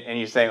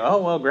you're saying,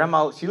 "Oh well,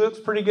 Grandma, she looks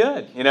pretty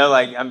good,"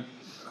 I've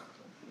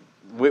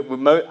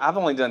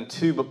only done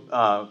 2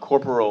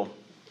 corporal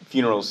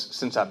funerals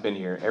since I've been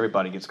here.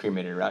 Everybody gets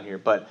cremated around here,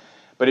 but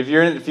if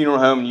you're in the funeral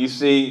home and you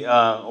see,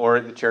 or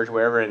at the church,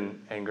 wherever,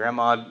 and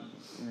Grandma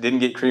didn't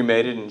get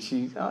cremated and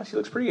she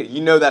looks pretty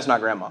good, that's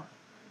not Grandma.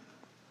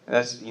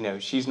 That's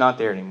she's not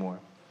there anymore.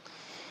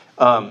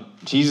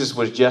 Jesus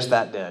was just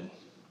that dead,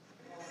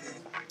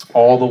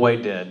 all the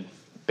way dead,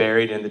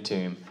 buried in the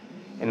tomb,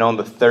 and on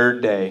the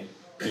 3rd day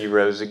he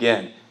rose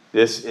again.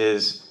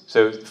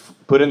 So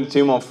put in the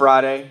tomb on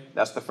Friday,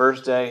 that's the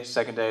first day.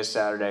 2nd day is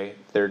Saturday.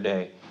 3rd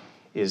day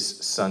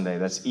is Sunday.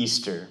 That's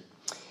Easter.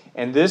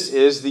 And this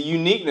is the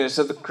uniqueness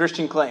of the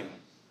Christian claim.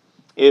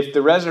 If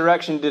the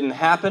resurrection didn't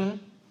happen,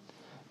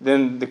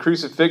 then the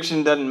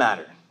crucifixion doesn't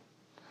matter.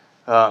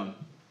 And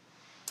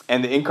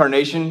the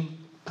incarnation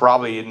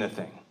probably isn't a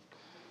thing.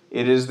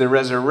 It is the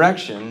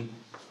resurrection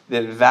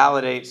that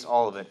validates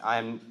all of it.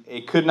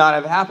 It could not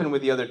have happened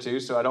with the other 2,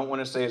 so I don't want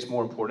to say it's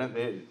more important.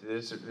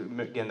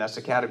 Again, that's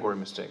a category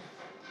mistake.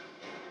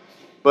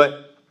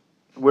 But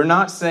we're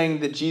not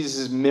saying that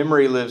Jesus'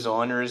 memory lives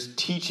on, or his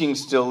teaching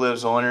still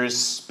lives on, or his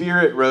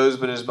spirit rose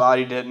but his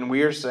body didn't.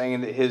 We are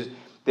saying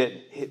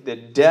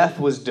that death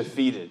was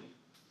defeated,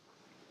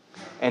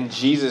 and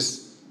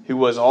Jesus, who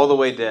was all the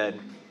way dead,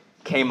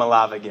 came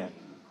alive again.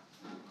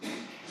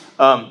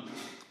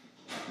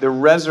 The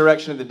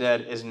resurrection of the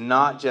dead is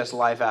not just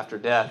life after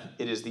death.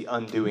 It is the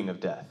undoing of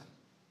death.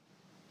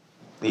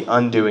 The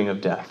undoing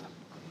of death.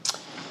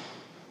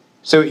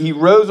 So he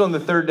rose on the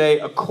 3rd day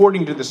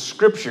according to the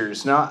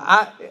Scriptures. Now,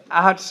 I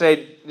have to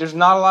say, there's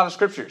not a lot of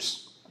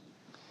Scriptures.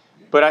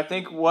 But I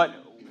think what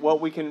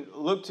we can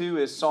look to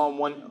is Psalm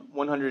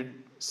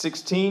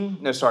 16,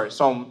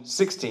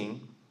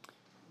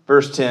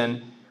 verse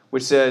 10,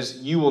 which says,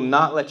 "You will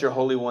not let your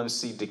Holy One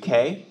see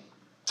decay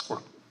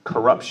or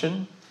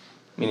corruption,"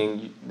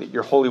 meaning that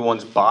your Holy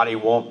One's body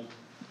won't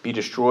be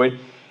destroyed.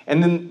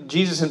 And then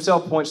Jesus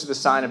himself points to the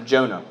sign of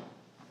Jonah,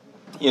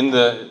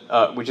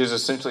 which is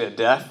essentially a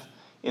death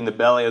in the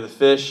belly of the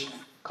fish,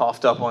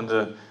 coughed up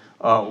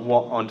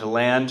onto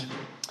land.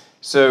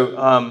 So,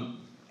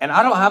 and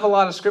I don't have a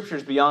lot of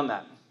scriptures beyond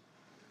that,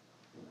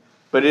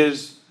 but it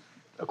is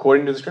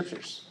according to the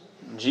Scriptures.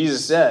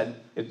 Jesus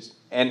said,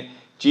 and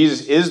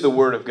Jesus is the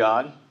Word of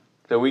God,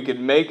 so we could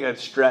make a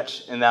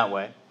stretch in that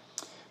way.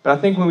 But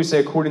I think when we say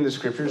according to the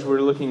Scriptures, we're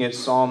looking at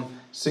Psalm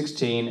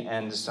 16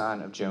 and the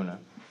sign of Jonah.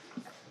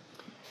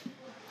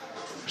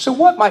 So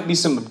what might be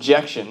some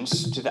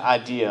objections to the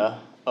idea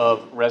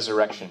of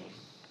resurrection?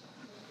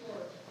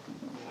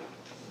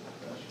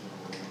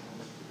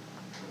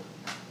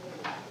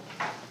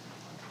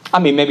 I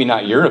mean, maybe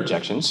not your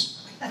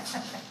objections,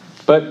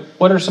 but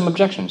what are some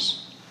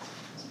objections?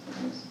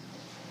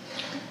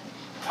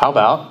 How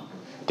about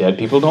dead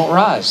people don't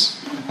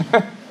rise?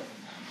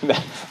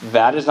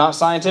 That is not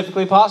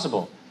scientifically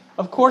possible.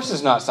 Of course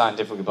it's not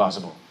scientifically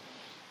possible.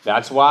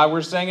 That's why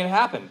we're saying it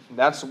happened.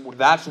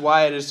 That's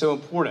why it is so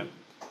important.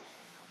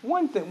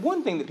 One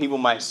thing that people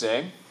might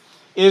say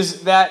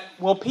is that,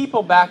 well,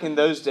 people back in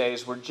those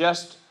days were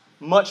just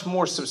much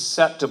more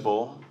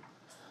susceptible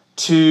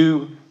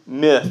to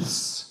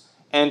myths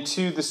and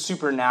to the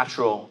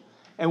supernatural.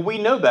 And we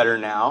know better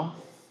now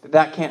that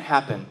that can't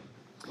happen.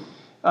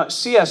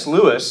 C.S.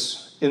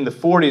 Lewis in the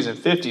 40s and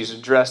 50s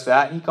addressed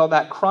that. He called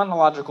that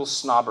chronological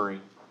snobbery.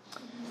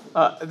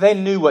 They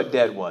knew what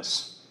dead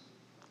was.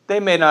 They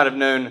may not have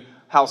known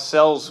how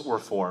cells were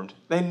formed.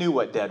 They knew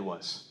what dead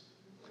was.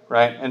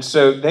 Right? And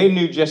so they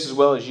knew just as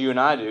well as you and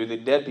I do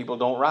that dead people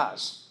don't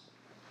rise.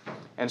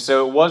 And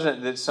so it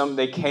wasn't that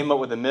they came up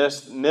with a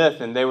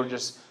myth and they were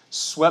just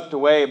swept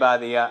away by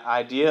the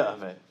idea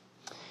of it.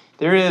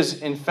 There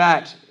is, in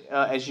fact,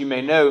 as you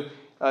may know,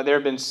 there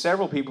have been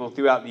several people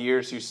throughout the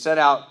years who set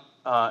out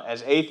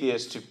as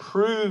atheists to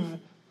prove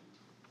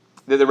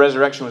that the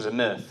resurrection was a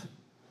myth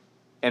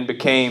and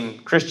became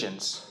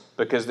Christians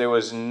because there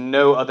was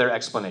no other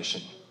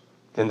explanation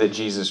than that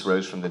Jesus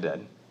rose from the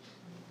dead.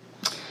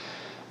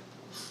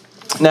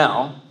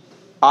 Now,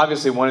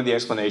 obviously, one of the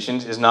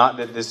explanations is not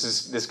that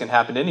this can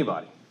happen to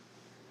anybody.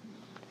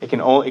 It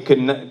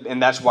couldn't,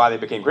 and that's why they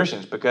became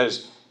Christians,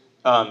 because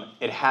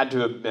it had to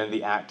have been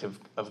the act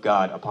of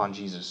God upon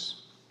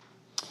Jesus.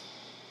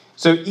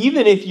 So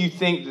even if you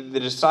think that the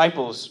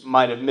disciples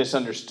might have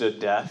misunderstood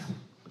death,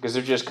 because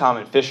they're just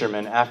common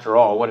fishermen, after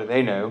all, what do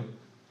they know?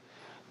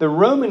 The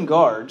Roman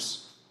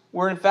guards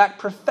were in fact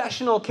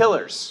professional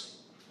killers.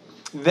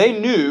 They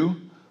knew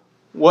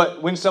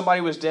when somebody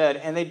was dead,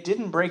 and they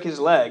didn't break his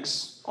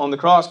legs on the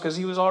cross because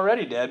he was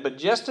already dead, but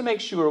just to make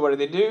sure, what did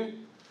they do?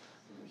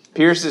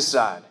 Pierce his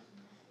side.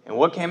 And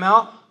what came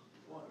out?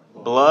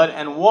 Blood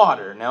and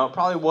water. Now, it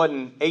probably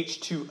wasn't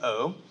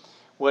H2O.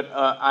 What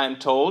I am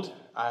told,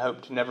 I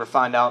hope to never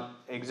find out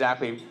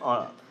exactly,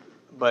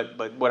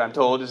 but what I'm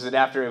told is that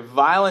after a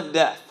violent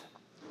death,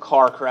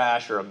 car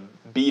crash or a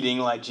beating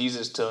like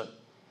Jesus took,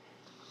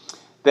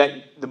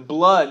 that the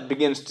blood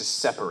begins to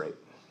separate.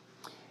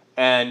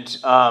 And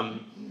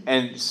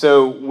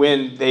so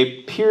when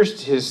they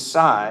pierced his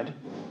side,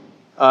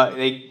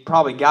 they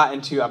probably got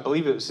into, I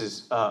believe it was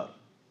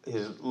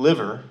his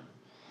liver,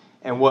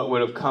 and what would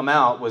have come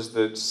out was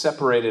the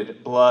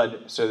separated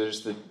blood. So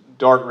there's the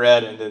dark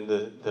red and then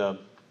the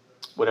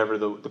whatever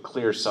the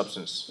clear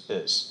substance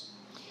is.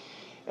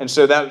 And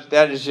so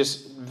that is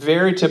just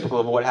very typical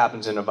of what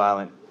happens in a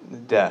violent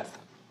death.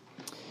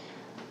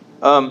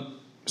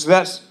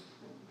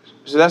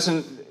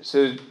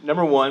 So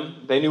number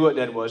one, they knew what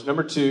dead was.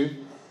 Number two,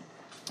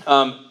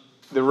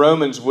 the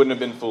Romans wouldn't have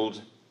been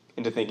fooled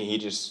into thinking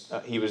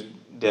he was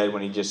dead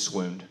when he just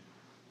swooned.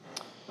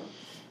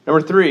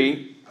 Number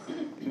three,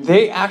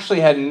 they actually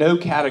had no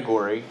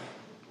category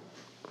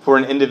for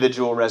an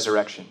individual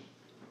resurrection.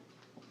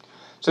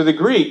 So the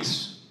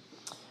Greeks,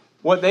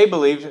 what they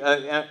believed,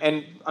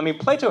 and I mean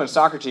Plato and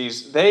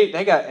Socrates, they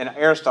got, and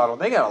Aristotle,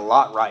 they got a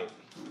lot right.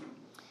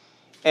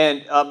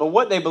 And but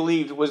what they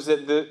believed was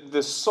that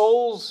the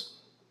soul's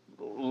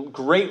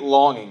great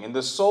longing and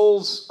the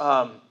soul's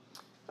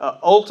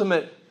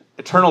ultimate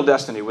eternal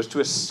destiny was to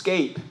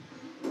escape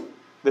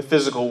the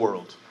physical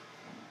world.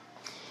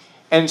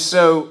 And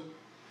so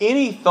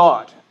any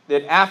thought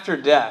that after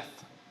death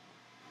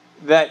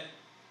that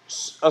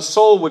a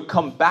soul would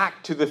come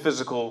back to the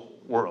physical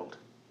world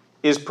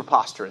is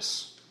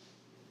preposterous.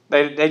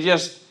 They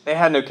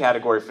had no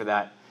category for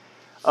that.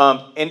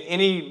 And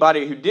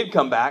anybody who did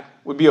come back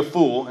would be a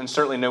fool and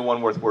certainly no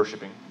one worth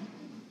worshiping.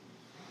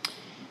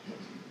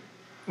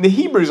 The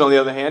Hebrews, on the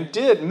other hand,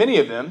 many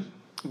of them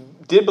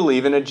did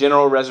believe in a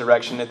general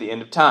resurrection at the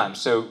end of time.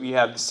 So you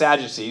have the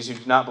Sadducees who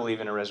did not believe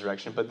in a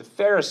resurrection, but the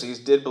Pharisees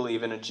did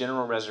believe in a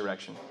general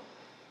resurrection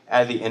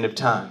at the end of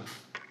time.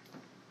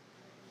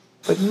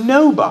 But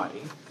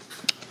nobody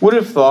would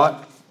have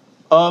thought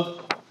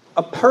of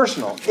a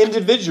personal,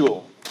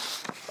 individual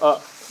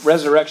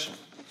resurrection.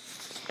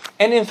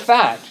 And in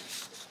fact,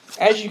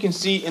 as you can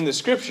see in the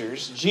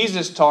scriptures,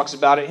 Jesus talks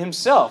about it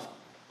himself.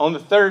 On the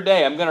third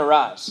day, I'm going to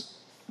rise.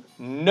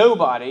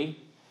 Nobody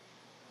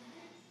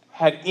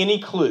had any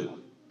clue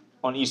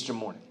on Easter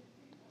morning.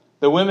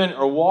 The women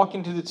are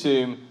walking to the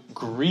tomb,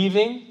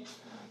 grieving.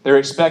 They're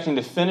expecting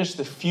to finish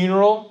the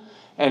funeral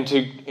and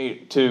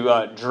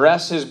to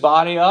dress his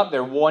body up.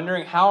 They're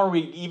wondering, how are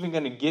we even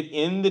going to get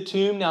in the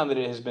tomb now that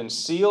it has been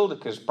sealed?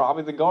 Because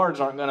probably the guards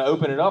aren't going to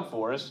open it up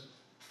for us.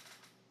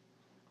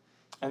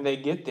 And they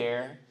get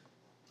there,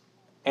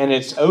 and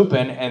it's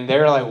open, and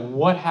they're like,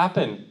 what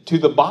happened to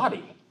the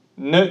body?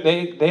 No,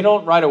 they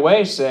don't right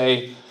away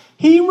say,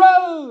 he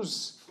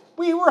rose.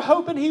 We were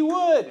hoping he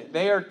would.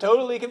 They are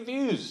totally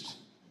confused.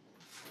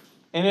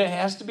 And it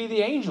has to be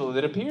the angel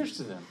that appears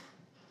to them.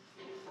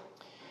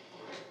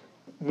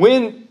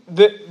 When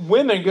the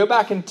women go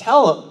back and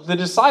tell the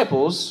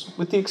disciples,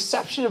 with the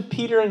exception of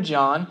Peter and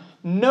John,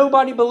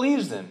 nobody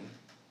believes them.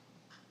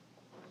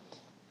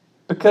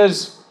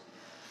 Because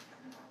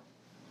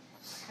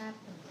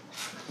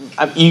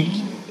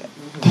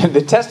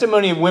the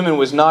testimony of women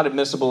was not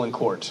admissible in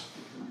court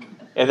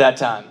at that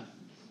time.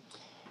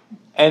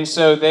 And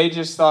so they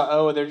just thought,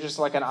 oh, they're just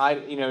like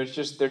they're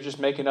just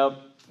making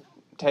up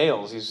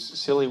tales, these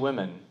silly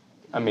women.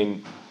 I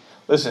mean,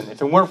 listen,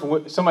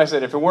 somebody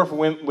said, if it weren't for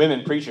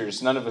women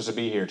preachers, none of us would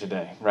be here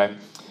today, right?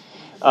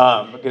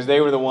 Because they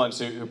were the ones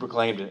who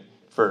proclaimed it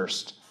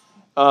first.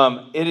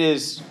 The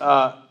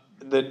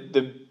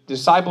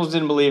disciples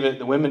didn't believe it,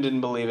 the women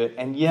didn't believe it,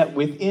 and yet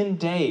within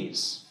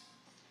days,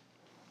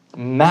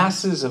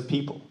 masses of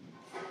people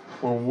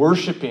were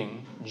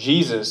worshiping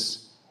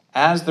Jesus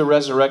as the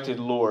resurrected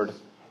Lord,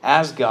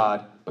 as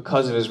God,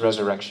 because of his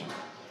resurrection.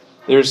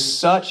 There's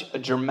such a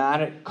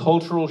dramatic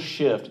cultural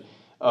shift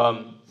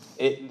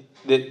that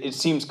it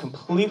seems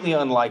completely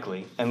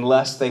unlikely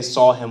unless they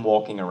saw him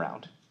walking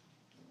around.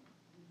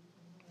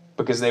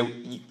 Because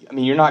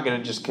you're not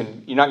going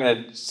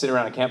to sit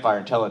around a campfire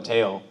and tell a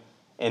tale,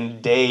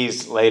 and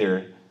days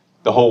later,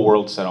 the whole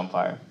world's set on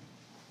fire,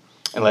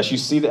 unless you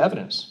see the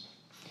evidence.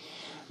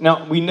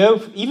 Now, we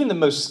know even the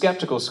most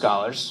skeptical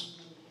scholars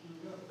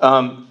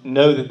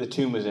know that the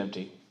tomb was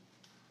empty.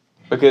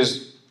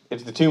 Because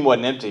if the tomb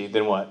wasn't empty,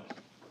 then what?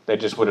 They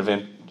just would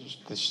have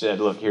said,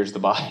 look, here's the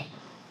body.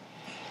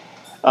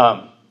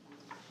 So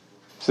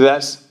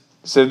that's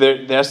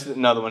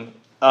another one.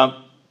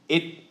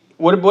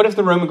 What if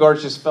the Roman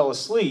guards just fell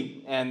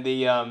asleep and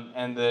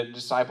the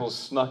disciples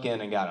snuck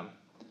in and got him?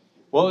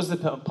 What was the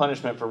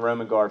punishment for a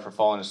Roman guard for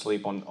falling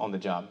asleep on the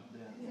job?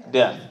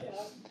 Death.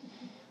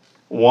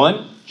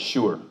 One,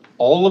 sure.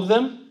 All of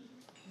them,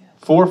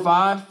 4 or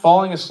 5,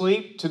 falling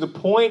asleep to the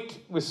point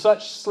with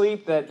such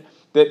sleep that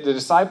the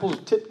disciples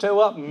tiptoe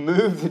up,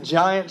 move the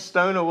giant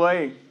stone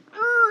away,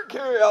 and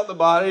carry out the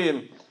body,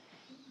 and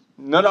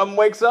none of them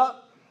wakes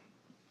up.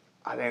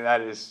 I think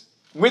that is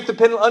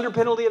under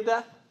penalty of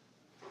death.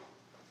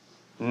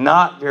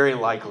 Not very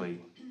likely,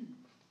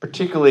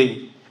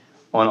 particularly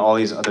on all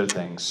these other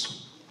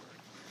things.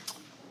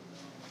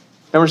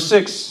 Number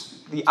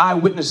 6, the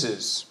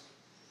eyewitnesses.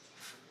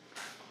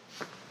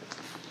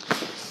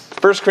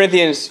 1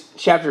 Corinthians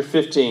chapter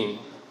 15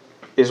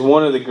 is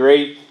one of the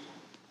great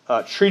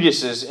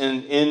treatises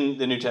in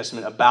the New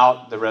Testament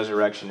about the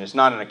resurrection. It's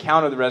not an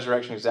account of the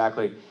resurrection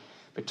exactly,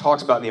 but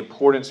talks about the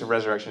importance of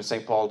resurrection.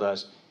 St. Paul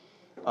does.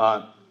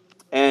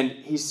 And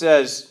he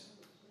says,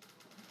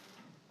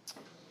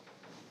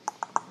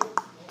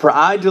 "For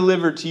I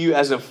delivered to you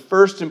as of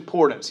first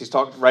importance," he's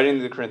writing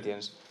to the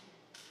Corinthians,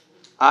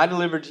 "I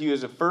delivered to you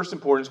as of first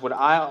importance what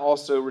I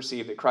also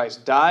received, that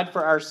Christ died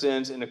for our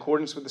sins in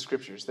accordance with the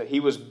Scriptures, that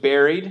he was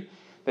buried,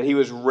 that he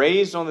was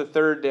raised on the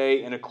third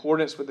day in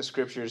accordance with the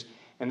Scriptures,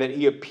 and that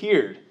he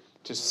appeared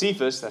to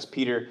Cephas," that's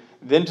Peter,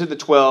 "then to the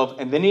 12,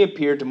 and then he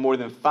appeared to more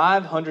than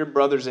 500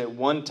 brothers at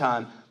one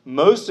time,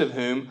 most of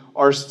whom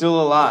are still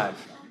alive."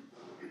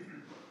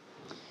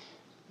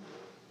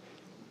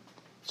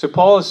 So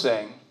Paul is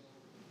saying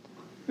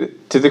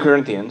to the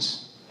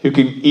Corinthians, who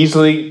could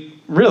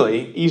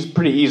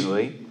pretty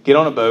easily get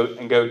on a boat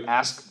and go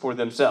ask for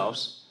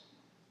themselves,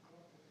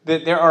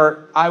 that there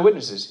are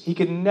eyewitnesses. He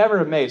could never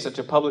have made such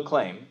a public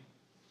claim.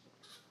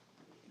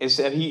 It's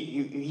that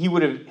he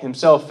would have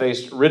himself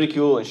faced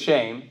ridicule and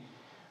shame.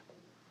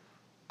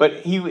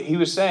 But he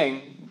was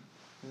saying,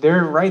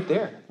 they're right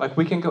there. Like,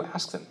 we can go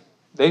ask them.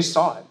 They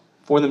saw it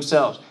for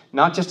themselves.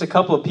 Not just a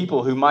couple of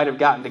people who might have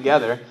gotten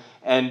together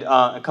and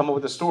come up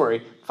with a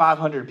story.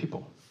 500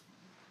 people.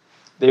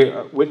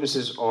 Their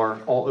witnesses are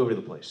all over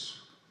the place.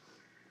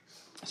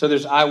 So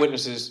there's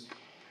eyewitnesses.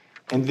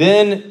 And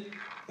then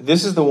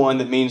this is the one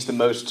that means the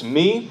most to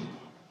me.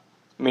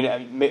 I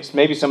mean,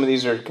 maybe some of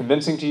these are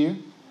convincing to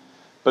you.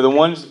 But the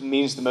one that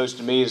means the most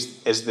to me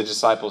is the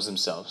disciples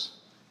themselves.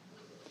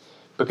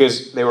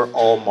 Because they were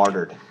all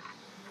martyred.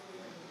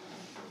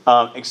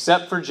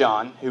 Except for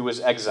John, who was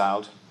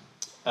exiled.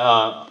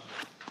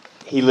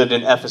 He lived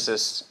in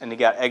Ephesus, and he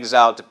got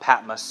exiled to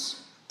Patmos,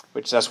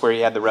 which that's where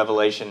he had the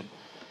revelation,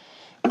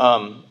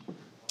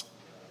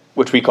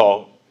 which we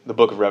call the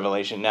book of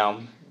Revelation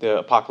now, the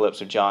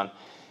Apocalypse of John.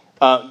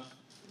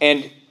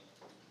 And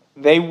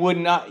they would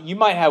not, you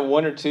might have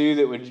one or two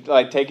that would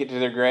like take it to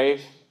their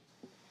grave.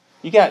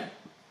 You got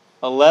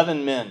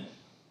 11 men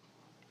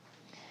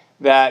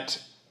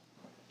that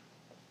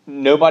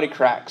nobody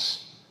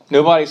cracks.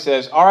 Nobody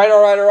says, all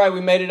right,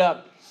 we made it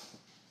up.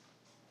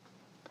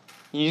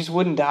 You just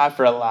wouldn't die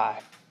for a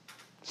lie.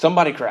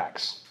 Somebody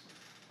cracks.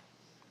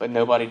 But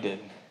nobody did.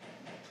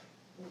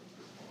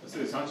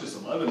 It's not just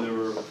 11.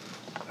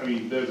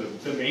 They're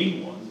the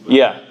main ones. But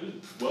Yeah.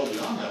 Well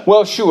beyond that.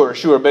 Well, sure.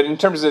 But in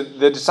terms of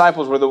the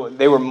disciples,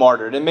 they were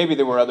martyred. And maybe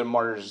there were other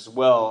martyrs as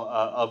well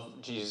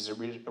of Jesus'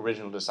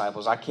 original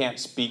disciples. I can't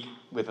speak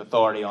with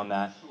authority on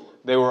that.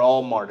 They were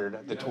all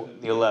martyred, the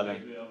 11.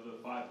 Of the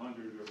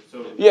 500 or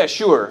so. Yeah,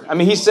 sure. I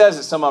mean, he says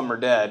that some of them are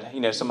dead.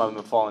 Some of them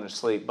have fallen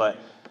asleep, but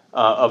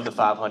of the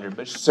 500.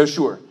 But so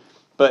sure.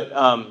 But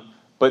of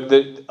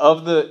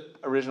the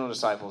original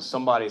disciples,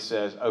 somebody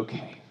says,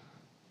 okay,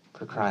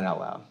 for crying out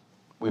loud,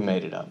 we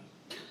made it up.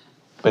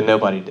 But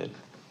nobody did.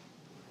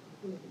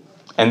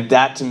 And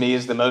that to me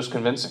is the most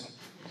convincing.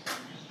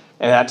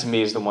 And that to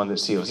me is the one that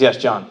seals. Yes,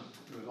 John.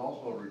 It was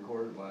also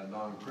recorded by a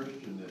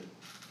non-Christian that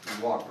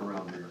he walked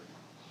around here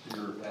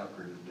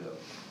after his death.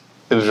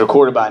 It was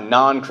recorded by a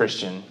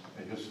non-Christian.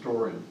 A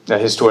historian. A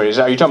historian.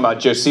 Are you talking about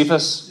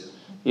Josephus?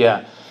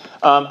 Yes.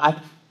 Yeah.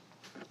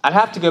 I'd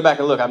have to go back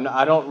and look.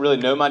 I don't really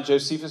know my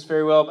Josephus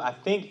very well, but I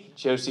think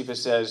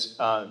Josephus says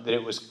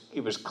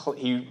that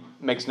he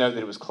makes note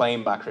that it was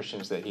claimed by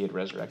Christians that he had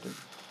resurrected,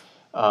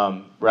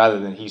 rather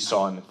than he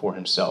saw him for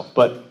himself.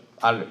 But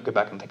I'll go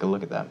back and take a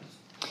look at that.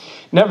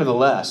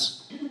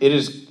 Nevertheless, it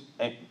is,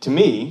 to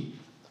me,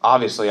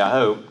 obviously, I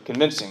hope,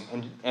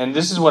 convincing. And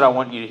this is what I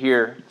want you to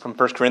hear from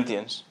 1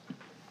 Corinthians.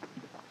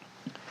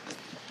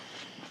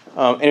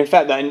 And in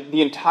fact,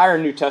 the entire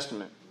New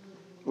Testament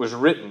was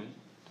written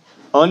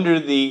under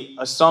the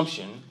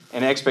assumption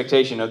and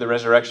expectation of the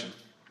resurrection.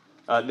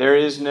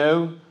 There's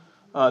no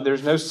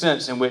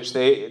sense in which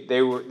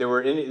there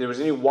was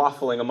any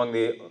waffling among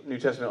the New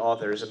Testament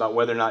authors about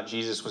whether or not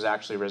Jesus was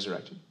actually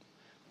resurrected.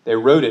 They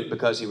wrote it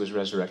because he was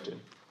resurrected.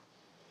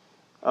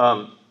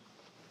 Now,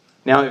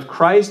 if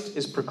Christ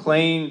is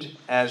proclaimed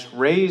as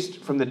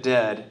raised from the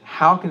dead,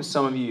 how can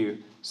some of you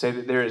say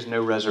that there is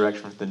no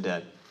resurrection from the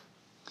dead?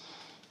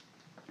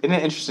 Isn't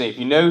it interesting? If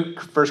you know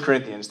 1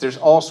 Corinthians, there's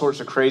all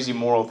sorts of crazy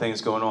moral things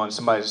going on.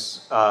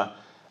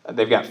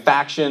 They've got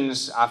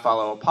factions. I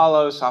follow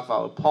Apollos. I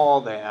follow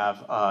Paul. They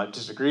have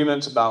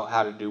disagreements about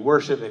how to do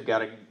worship. They've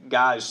got a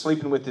guy who's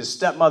sleeping with his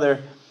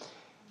stepmother.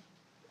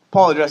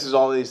 Paul addresses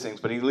all of these things,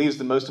 but he leaves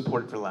the most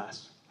important for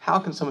last. How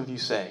can some of you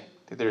say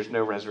that there's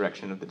no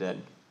resurrection of the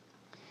dead?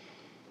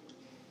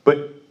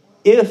 But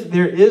if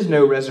there is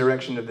no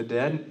resurrection of the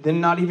dead, then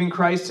not even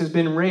Christ has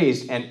been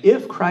raised. And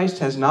if Christ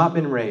has not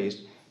been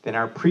raised, then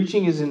our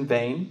preaching is in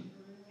vain,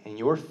 and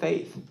your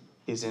faith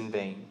is in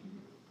vain.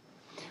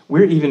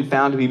 we're even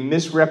found to be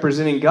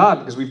misrepresenting God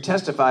because we've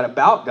testified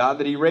about God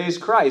that he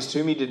raised Christ,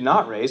 whom he did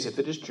not raise, if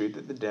it is true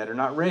that the dead are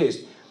not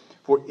raised.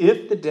 For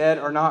if the dead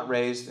are not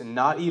raised, then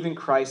not even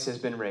Christ has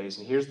been raised.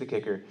 And here's the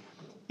kicker.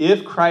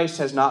 If Christ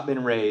has not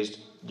been raised,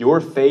 your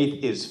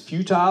faith is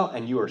futile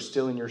and you are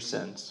still in your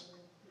sins.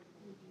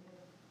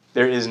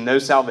 There is no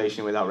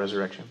salvation without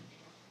resurrection.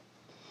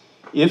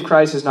 If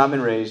Christ has not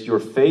been raised, your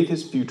faith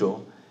is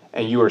futile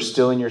and you are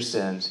still in your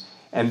sins.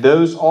 And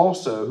those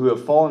also who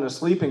have fallen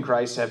asleep in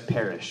Christ have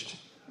perished.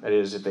 That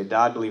is, if they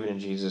died believing in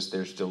Jesus,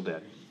 they're still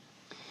dead.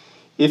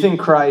 If in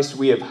Christ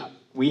we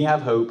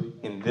have hope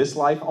in this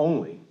life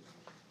only,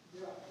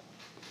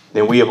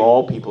 then we of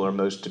all people are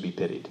most to be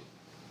pitied.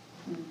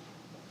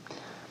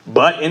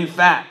 But in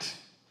fact,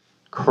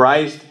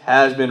 Christ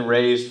has been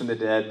raised from the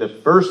dead, the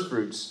first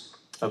fruits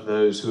of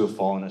those who have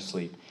fallen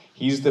asleep.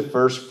 He's the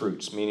first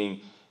fruits,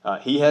 meaning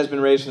he has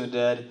been raised from the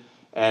dead,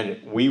 and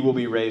we will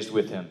be raised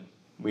with him.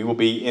 We will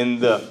be in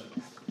the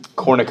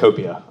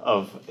cornucopia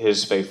of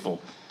his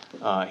faithful.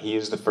 He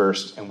is the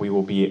first, and we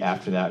will be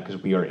after that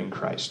because we are in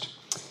Christ.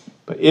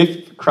 But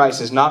if Christ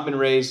has not been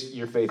raised,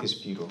 your faith is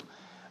futile.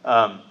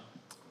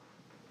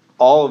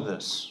 All of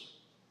this.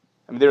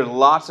 I mean, there are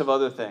lots of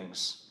other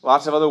things,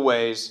 lots of other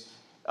ways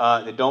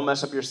that don't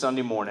mess up your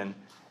Sunday morning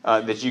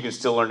that you can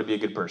still learn to be a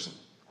good person.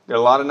 There are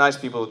a lot of nice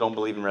people that don't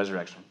believe in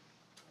resurrection.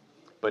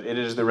 But it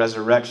is the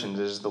resurrection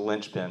that is the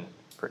linchpin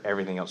for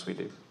everything else we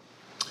do.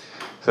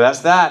 So that's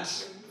that,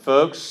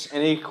 folks.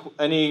 Any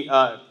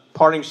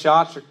parting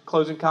shots or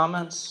closing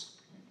comments?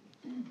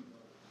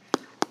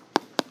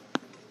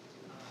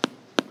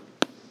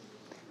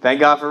 Thank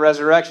God for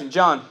resurrection.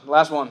 John,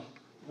 last one.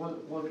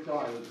 One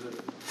thought is that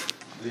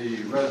the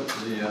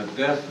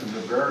death and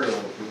the burial,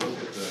 if you look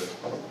at the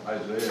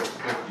Isaiah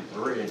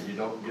 53 and you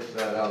don't get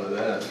that out of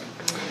that,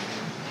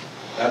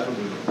 that's what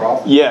was the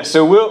problem. Yeah,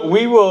 so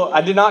we will.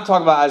 I did not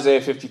talk about Isaiah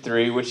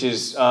 53, which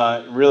is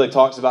really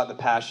talks about the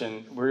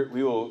passion.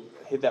 We will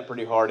hit that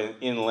pretty hard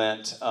in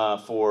Lent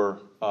for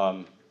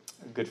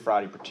Good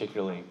Friday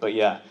particularly. But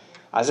yeah,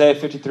 Isaiah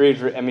 53,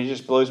 it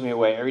just blows me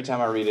away every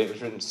time I read it. It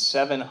was written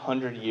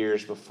 700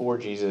 years before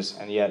Jesus,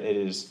 and yet it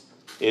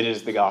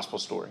is the gospel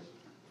story.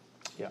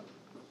 Yeah.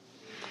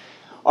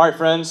 All right,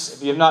 friends,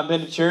 if you have not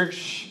been to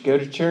church, go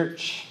to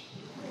church.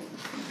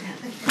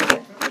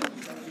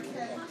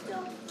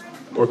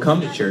 Or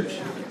come to church.